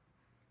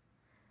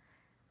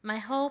 My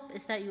hope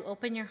is that you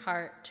open your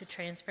heart to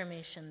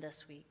transformation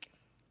this week.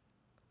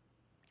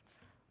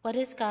 What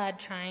is God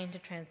trying to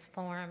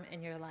transform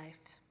in your life?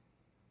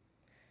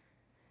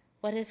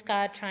 What is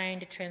God trying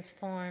to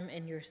transform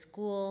in your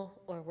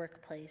school or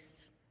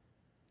workplace?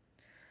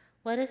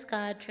 What is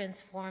God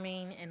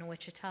transforming in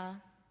Wichita,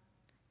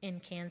 in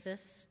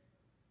Kansas,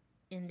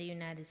 in the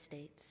United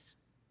States?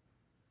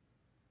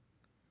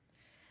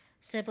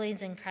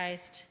 Siblings in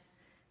Christ,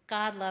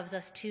 God loves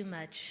us too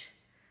much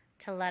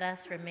to let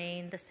us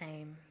remain the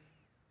same.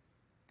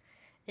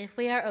 If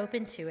we are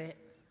open to it,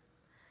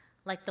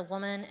 like the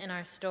woman in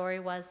our story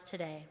was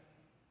today,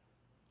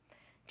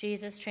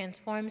 Jesus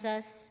transforms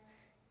us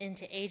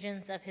into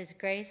agents of his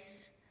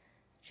grace,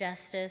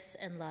 justice,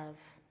 and love,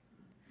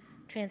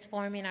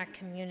 transforming our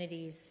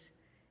communities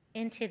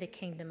into the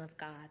kingdom of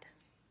God.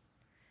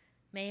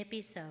 May it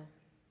be so.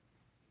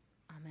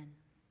 Amen.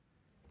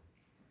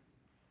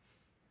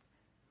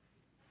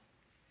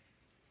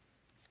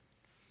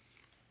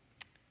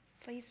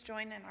 Please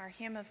join in our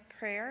hymn of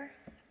prayer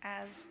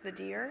as the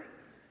deer.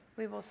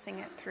 We will sing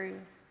it through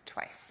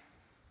twice.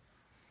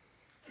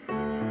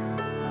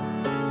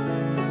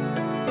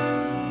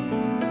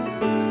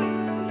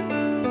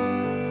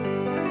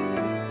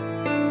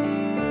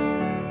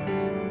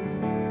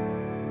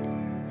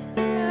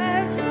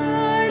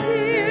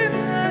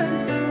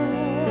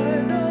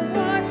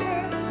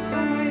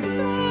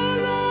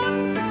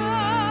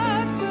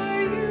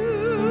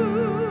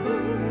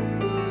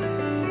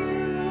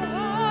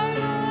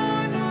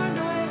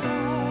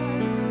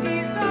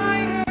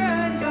 Desire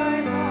and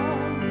I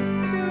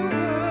long to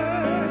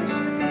worship.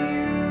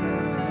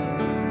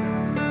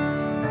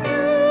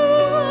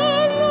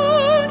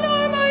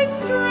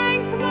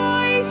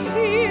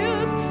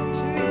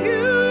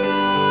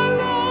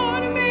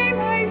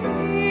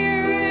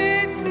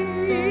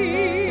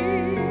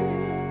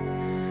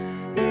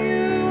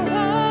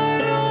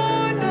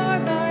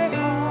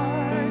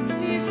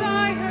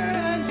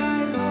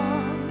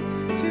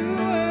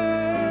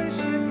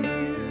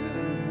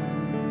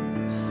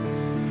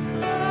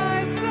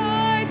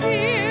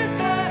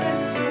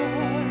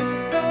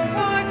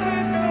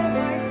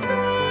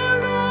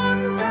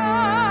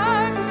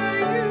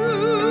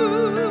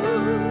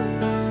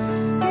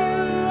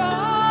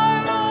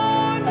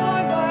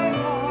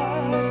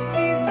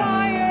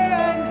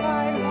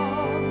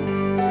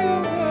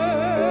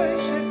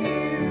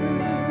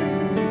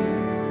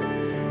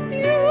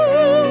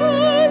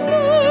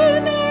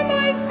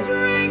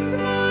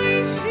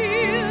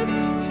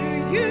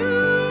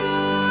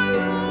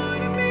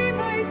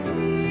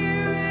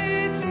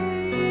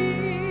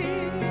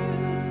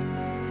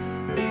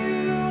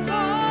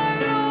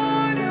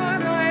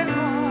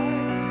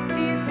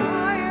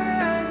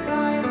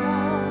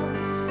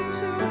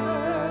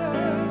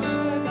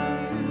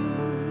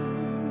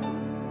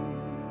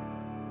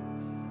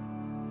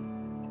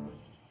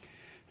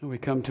 We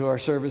come to our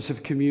service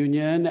of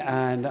communion,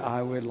 and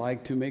I would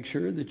like to make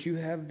sure that you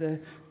have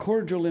the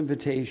cordial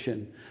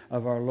invitation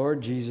of our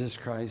Lord Jesus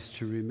Christ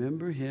to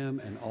remember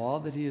him and all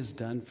that he has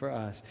done for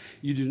us.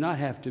 You do not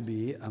have to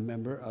be a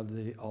member of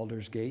the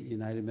Aldersgate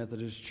United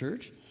Methodist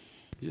Church.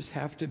 You just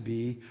have to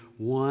be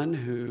one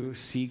who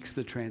seeks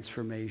the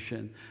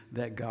transformation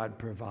that God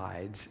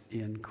provides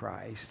in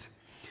Christ.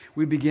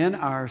 We begin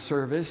our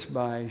service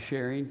by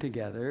sharing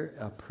together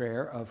a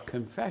prayer of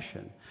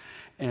confession.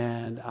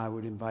 And I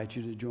would invite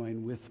you to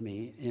join with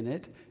me in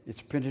it.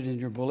 It's printed in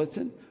your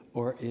bulletin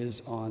or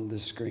is on the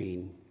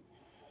screen.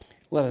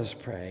 Let us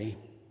pray.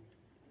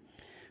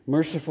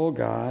 Merciful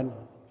God,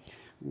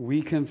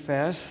 we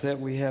confess that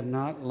we have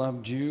not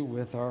loved you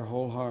with our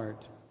whole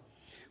heart.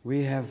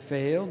 We have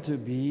failed to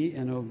be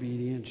an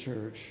obedient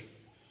church.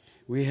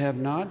 We have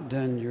not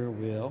done your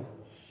will.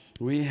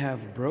 We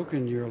have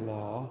broken your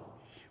law.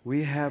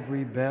 We have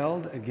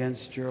rebelled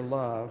against your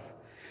love.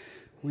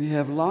 We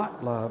have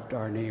not loved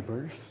our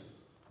neighbors,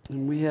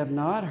 and we have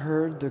not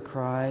heard the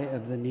cry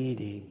of the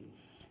needy.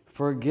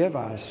 Forgive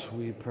us,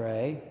 we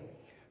pray.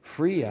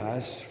 Free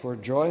us for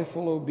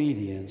joyful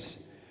obedience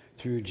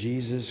through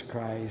Jesus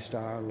Christ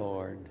our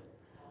Lord.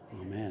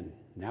 Amen.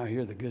 Now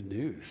hear the good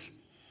news.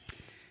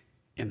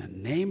 In the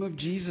name of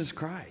Jesus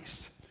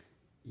Christ,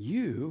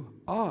 you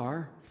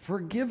are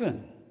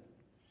forgiven.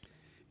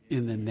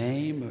 In the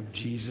name of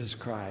Jesus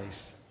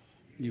Christ,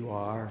 you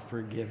are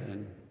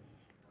forgiven.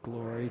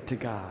 Glory to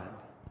God.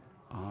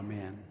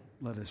 Amen.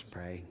 Let us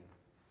pray.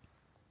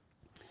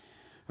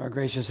 Our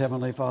gracious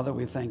Heavenly Father,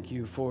 we thank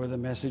you for the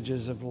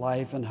messages of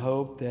life and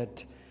hope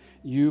that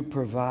you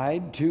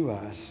provide to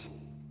us.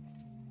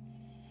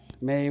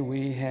 May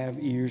we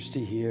have ears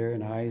to hear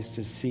and eyes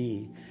to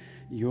see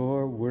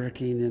your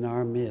working in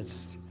our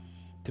midst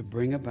to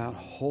bring about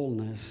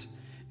wholeness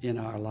in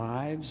our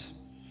lives,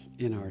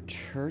 in our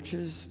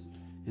churches,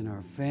 in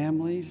our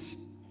families,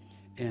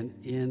 and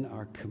in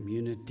our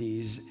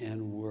communities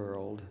and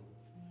world.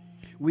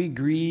 We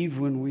grieve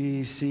when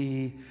we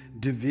see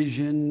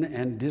division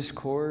and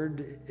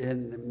discord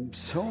in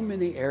so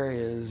many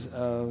areas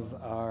of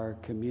our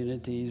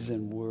communities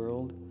and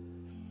world.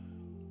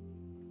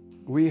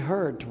 We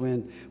hurt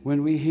when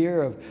we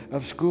hear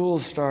of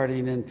schools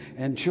starting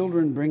and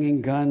children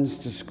bringing guns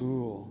to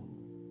school.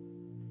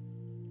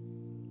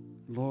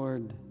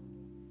 Lord,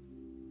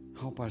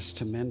 help us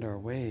to mend our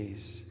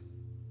ways.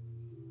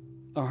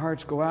 Our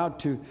hearts go out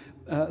to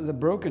the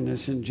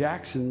brokenness in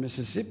Jackson,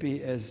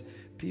 Mississippi, as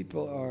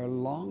people are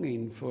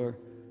longing for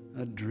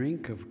a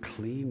drink of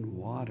clean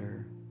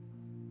water.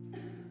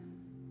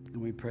 And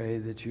we pray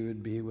that you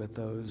would be with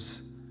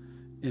those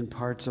in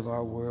parts of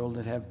our world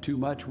that have too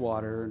much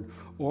water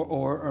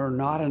or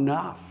not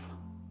enough.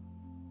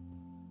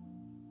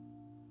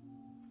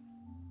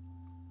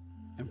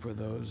 And for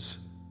those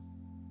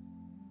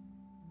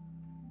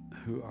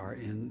who are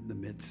in the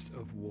midst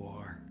of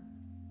war.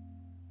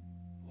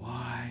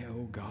 Why,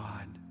 oh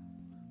God,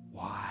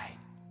 why?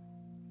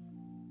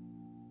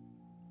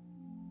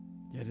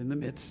 Yet in the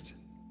midst,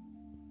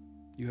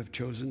 you have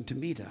chosen to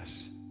meet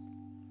us,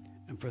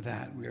 and for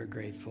that we are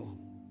grateful.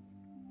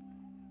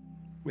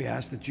 We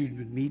ask that you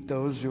would meet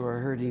those who are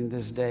hurting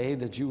this day,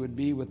 that you would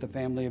be with the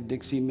family of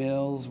Dixie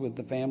Mills, with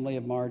the family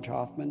of Marge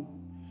Hoffman,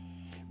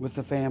 with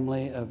the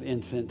family of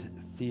infant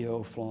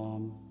Theo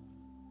Flom,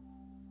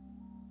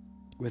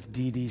 with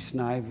Dee Dee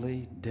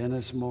Snively,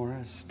 Dennis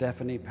Morris,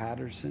 Stephanie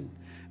Patterson,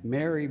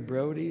 Mary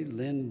Brody,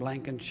 Lynn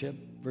Blankenship,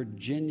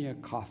 Virginia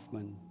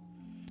Kaufman,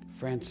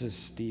 Francis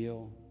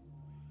Steele,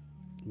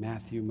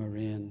 Matthew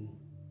Marin,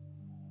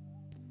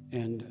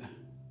 and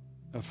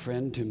a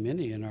friend to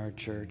many in our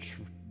church,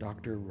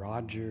 Dr.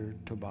 Roger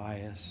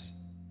Tobias.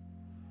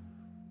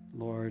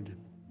 Lord,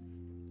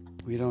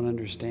 we don't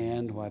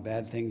understand why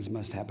bad things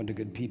must happen to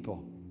good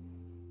people.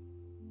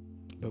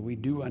 But we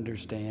do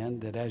understand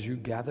that as you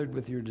gathered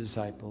with your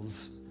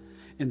disciples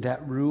in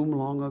that room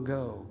long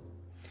ago,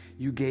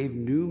 you gave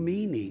new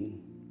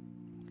meaning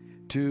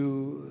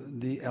to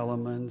the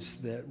elements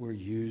that were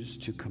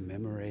used to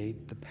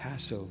commemorate the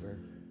Passover.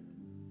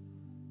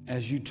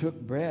 As you took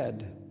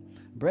bread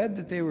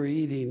that they were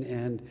eating,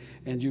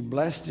 and you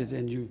blessed it,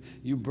 and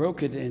you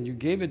broke it, and you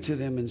gave it to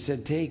them and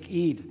said, "Take,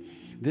 eat.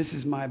 This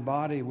is my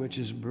body which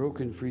is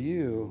broken for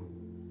you."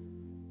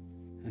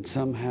 And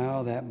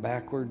somehow that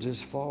backwards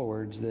is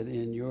forwards, that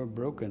in your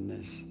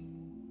brokenness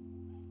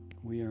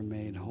we are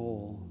made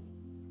whole.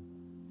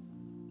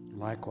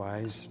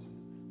 Likewise,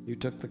 you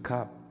took the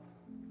cup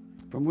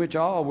from which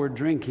all were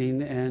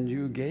drinking, and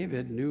you gave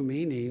it new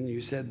meaning. You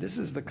said, "This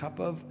is the cup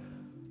of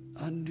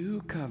a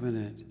new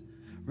covenant,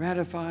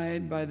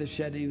 ratified by the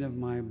shedding of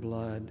my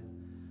blood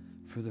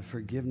for the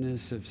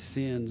forgiveness of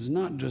sins,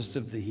 not just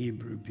of the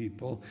Hebrew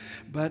people,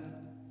 but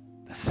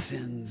the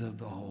sins of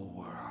the whole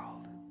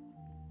world."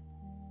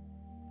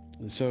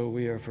 And so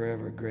we are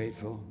forever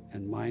grateful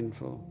and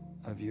mindful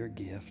of your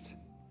gift.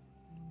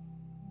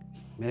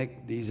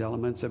 Make these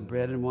elements of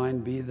bread and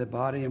wine be the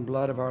body and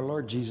blood of our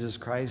Lord Jesus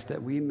Christ,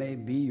 that we may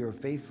be your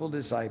faithful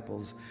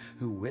disciples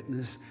who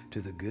witness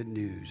to the good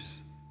news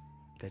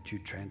that you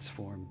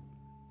transform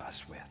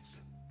us with.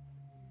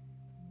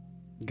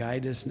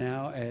 Guide us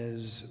now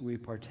as we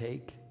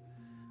partake.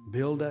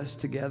 Build us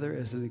together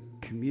as a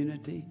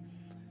community.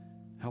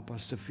 Help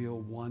us to feel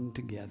one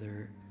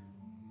together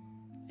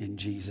in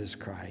Jesus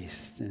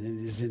Christ. And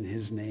it is in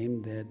his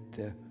name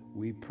that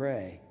we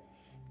pray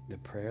the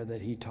prayer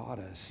that he taught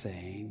us,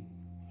 saying,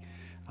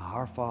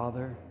 Our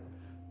Father,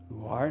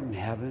 who art in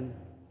heaven,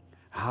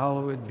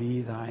 hallowed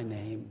be thy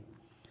name.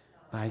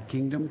 Thy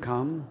kingdom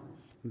come,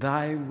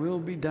 thy will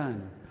be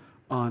done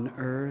on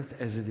earth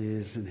as it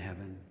is in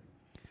heaven.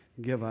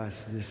 Give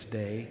us this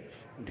day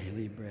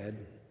daily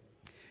bread,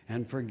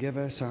 and forgive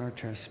us our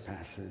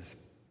trespasses,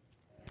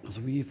 as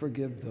we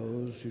forgive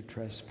those who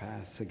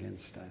trespass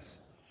against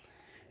us.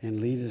 And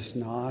lead us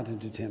not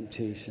into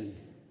temptation,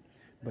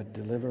 but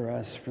deliver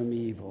us from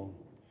evil.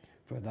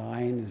 For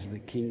thine is the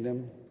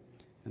kingdom,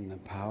 and the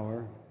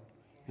power,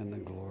 and the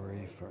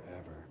glory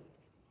forever.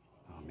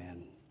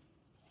 Amen.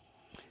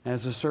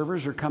 As the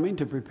servers are coming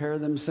to prepare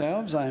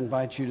themselves, I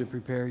invite you to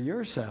prepare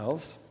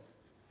yourselves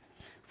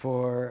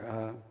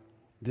for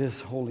this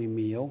holy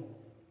meal.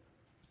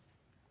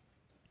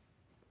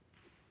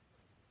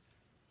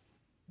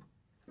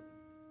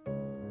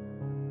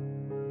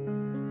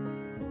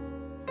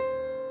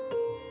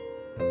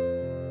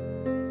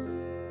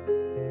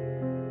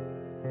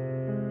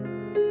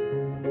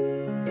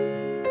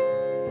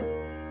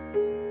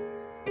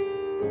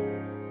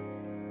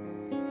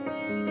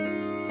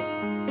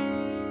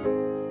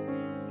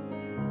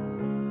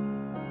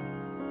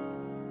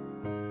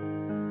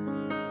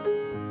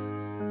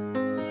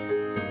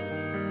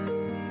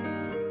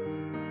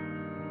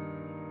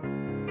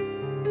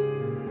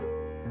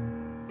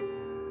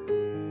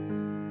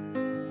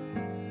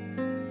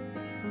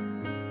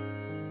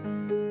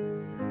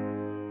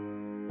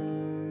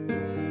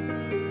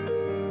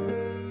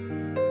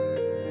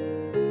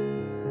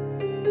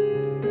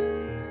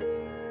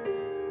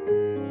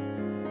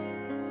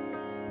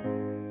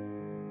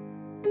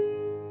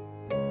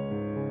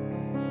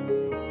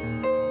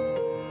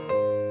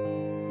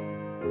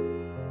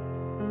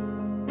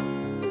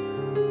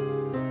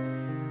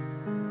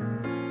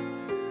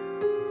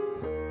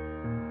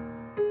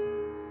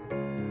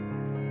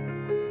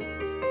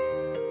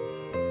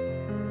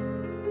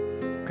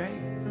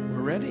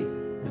 Ready.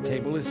 The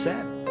table is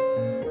set.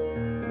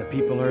 The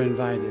people are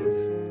invited.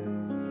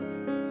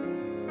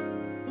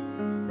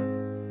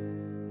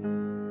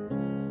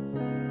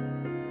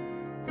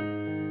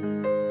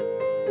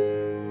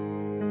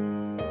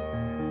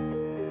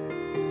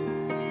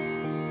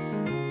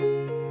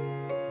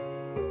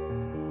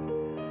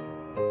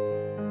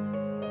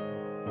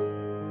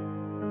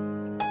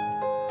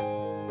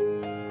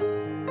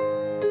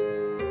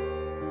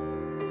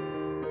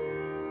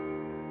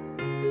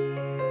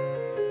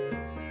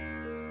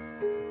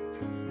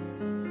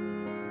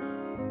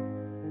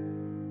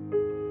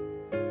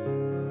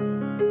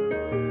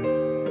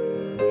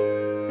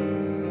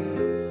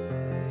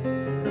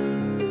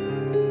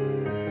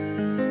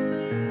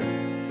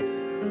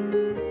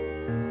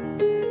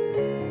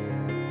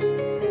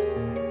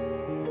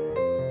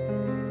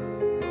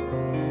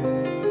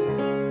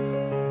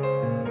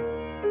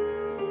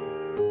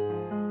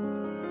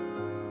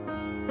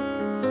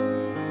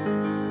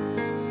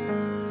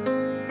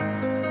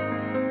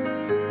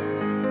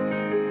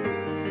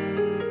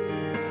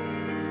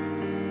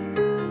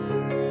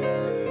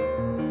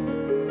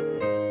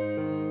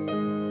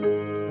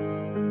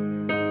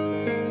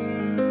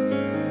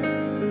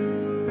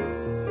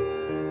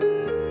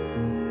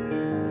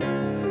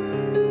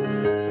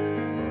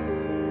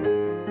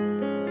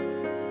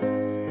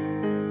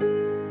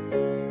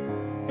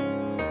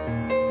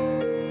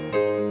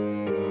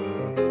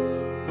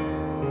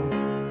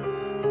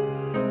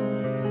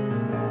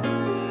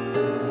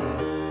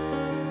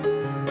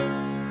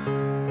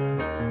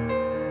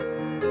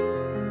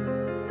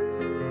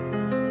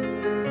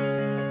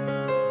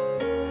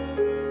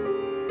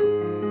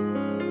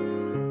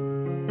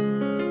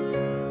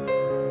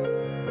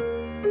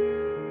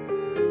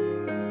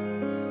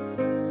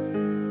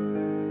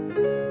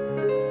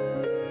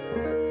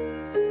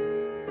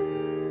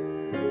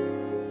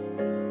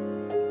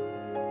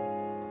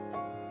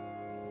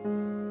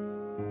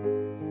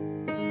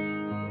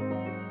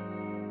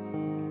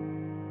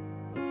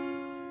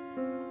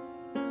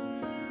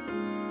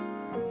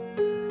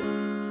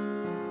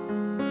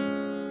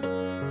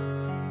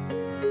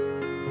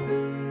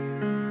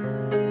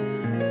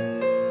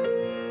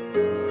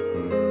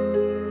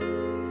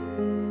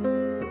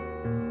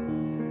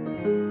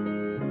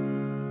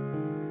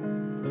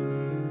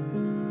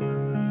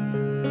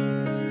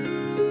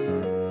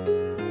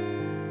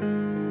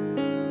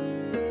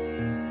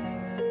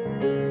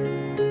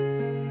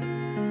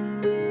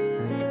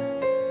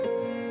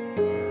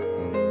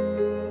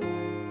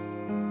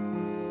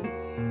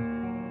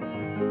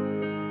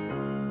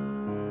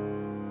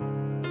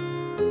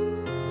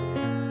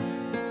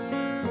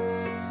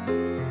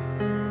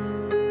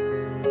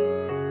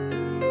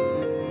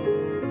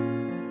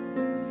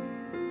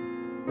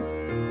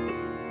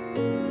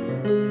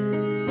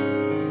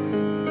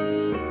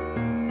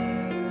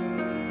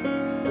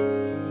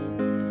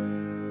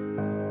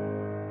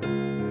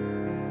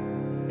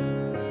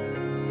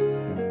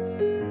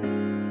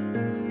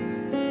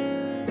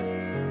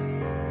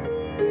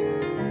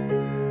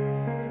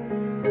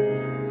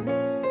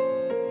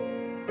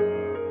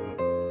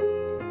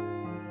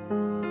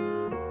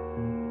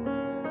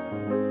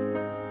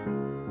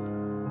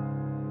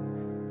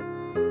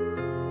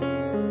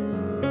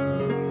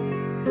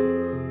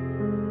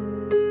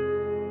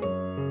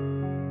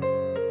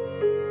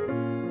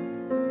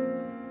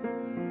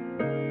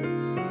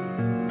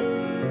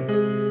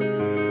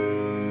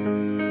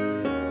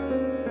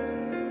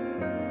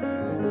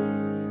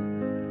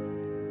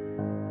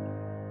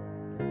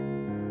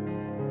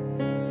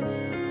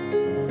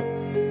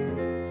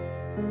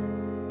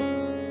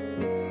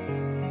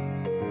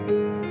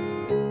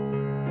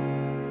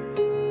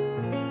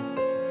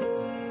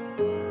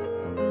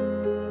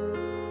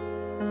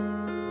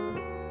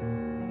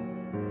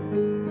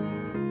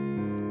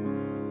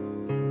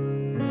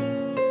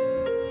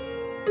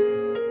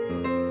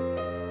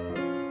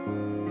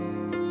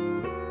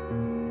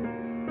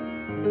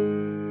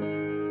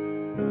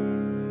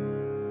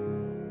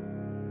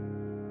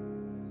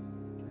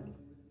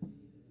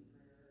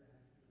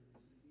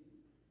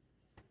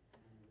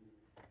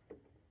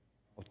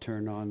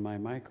 turn on my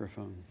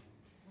microphone.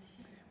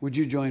 Would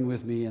you join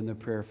with me in the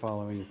prayer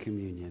following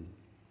communion?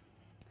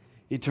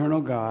 Eternal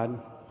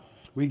God,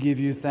 we give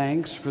you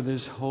thanks for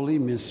this holy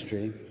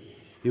mystery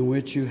in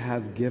which you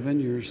have given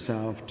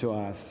yourself to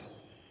us.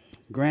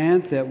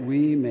 Grant that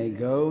we may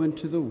go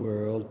into the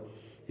world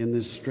in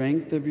the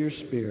strength of your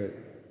Spirit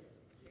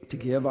to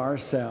give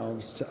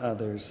ourselves to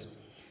others.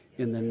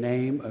 In the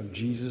name of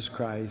Jesus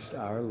Christ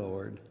our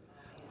Lord.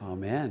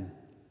 Amen.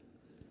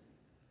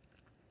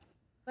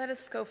 Let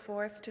us go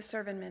forth to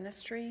serve in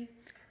ministry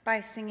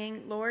by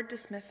singing, Lord,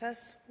 dismiss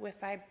us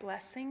with thy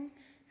blessing,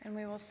 and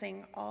we will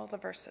sing all the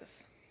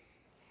verses.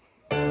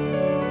 Oh,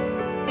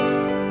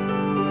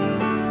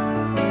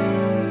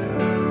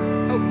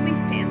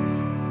 please stand.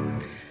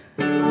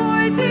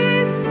 Lord,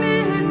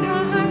 dismiss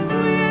us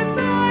with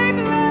thy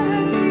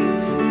blessing,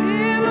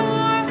 fill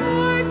our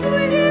hearts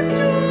with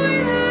joy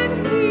and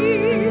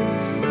peace.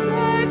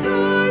 Let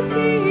us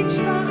each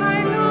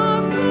thy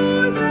love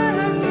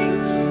possessing,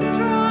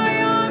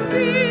 triumph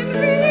in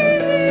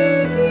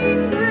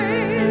redeeming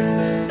grace.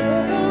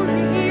 Oh,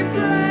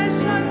 refresh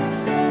us,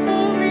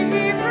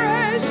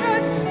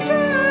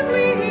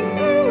 traveling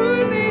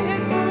through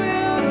this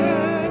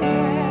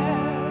wilderness.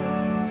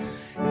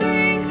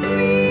 Thanks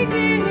we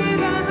give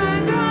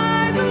and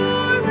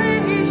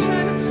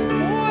adoration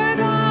for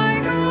thy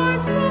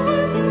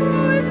gospel's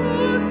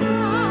joyful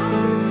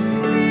sound.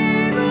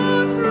 May the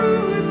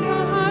fruits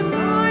of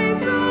thy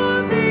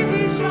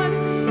salvation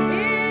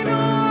in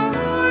our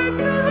hearts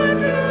and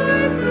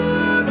lives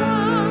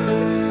abound.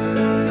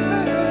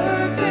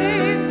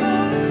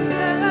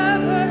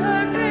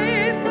 Ever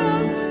faithful,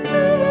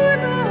 through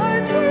the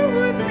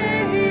truth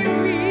may we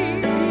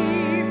be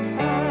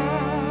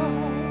found.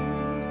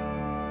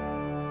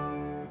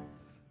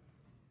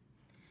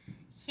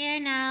 Hear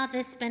now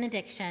this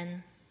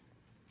benediction.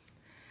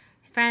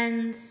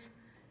 Friends,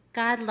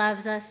 God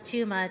loves us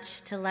too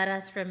much to let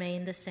us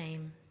remain the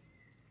same.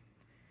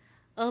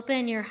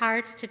 Open your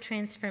hearts to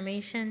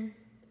transformation,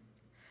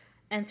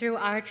 and through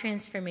our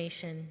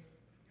transformation,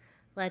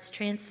 let's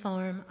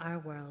transform our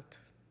world.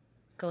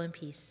 Go in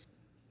peace.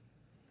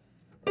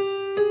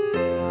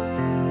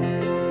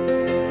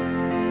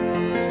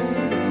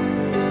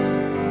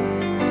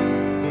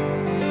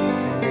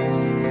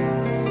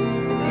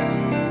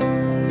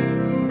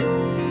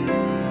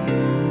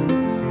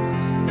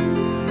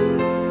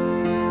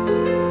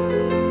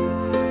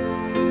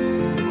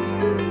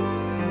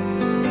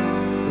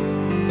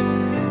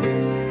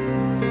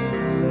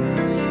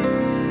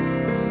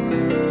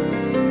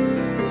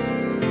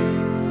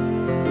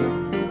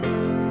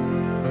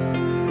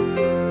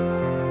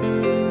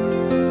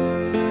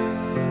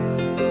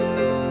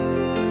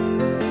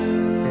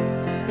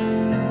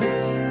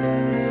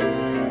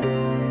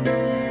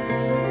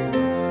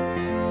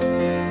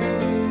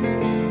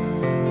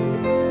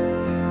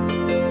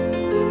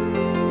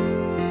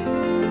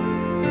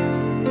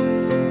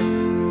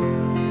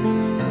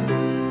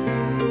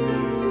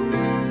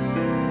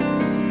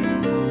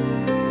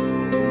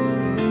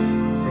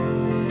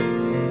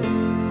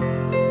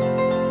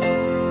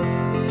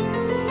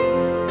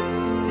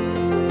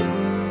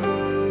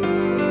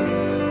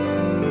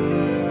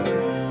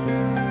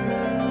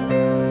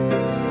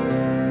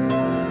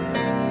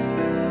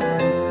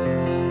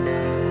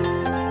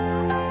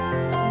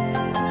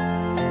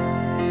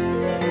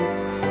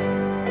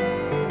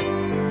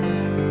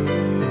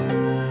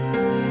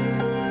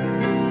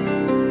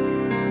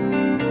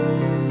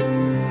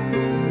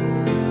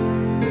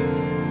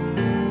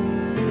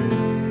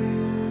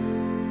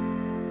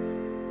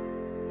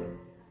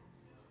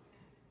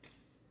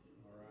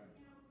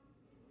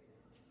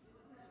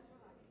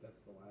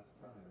 That's the last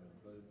time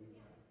everybody do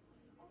that.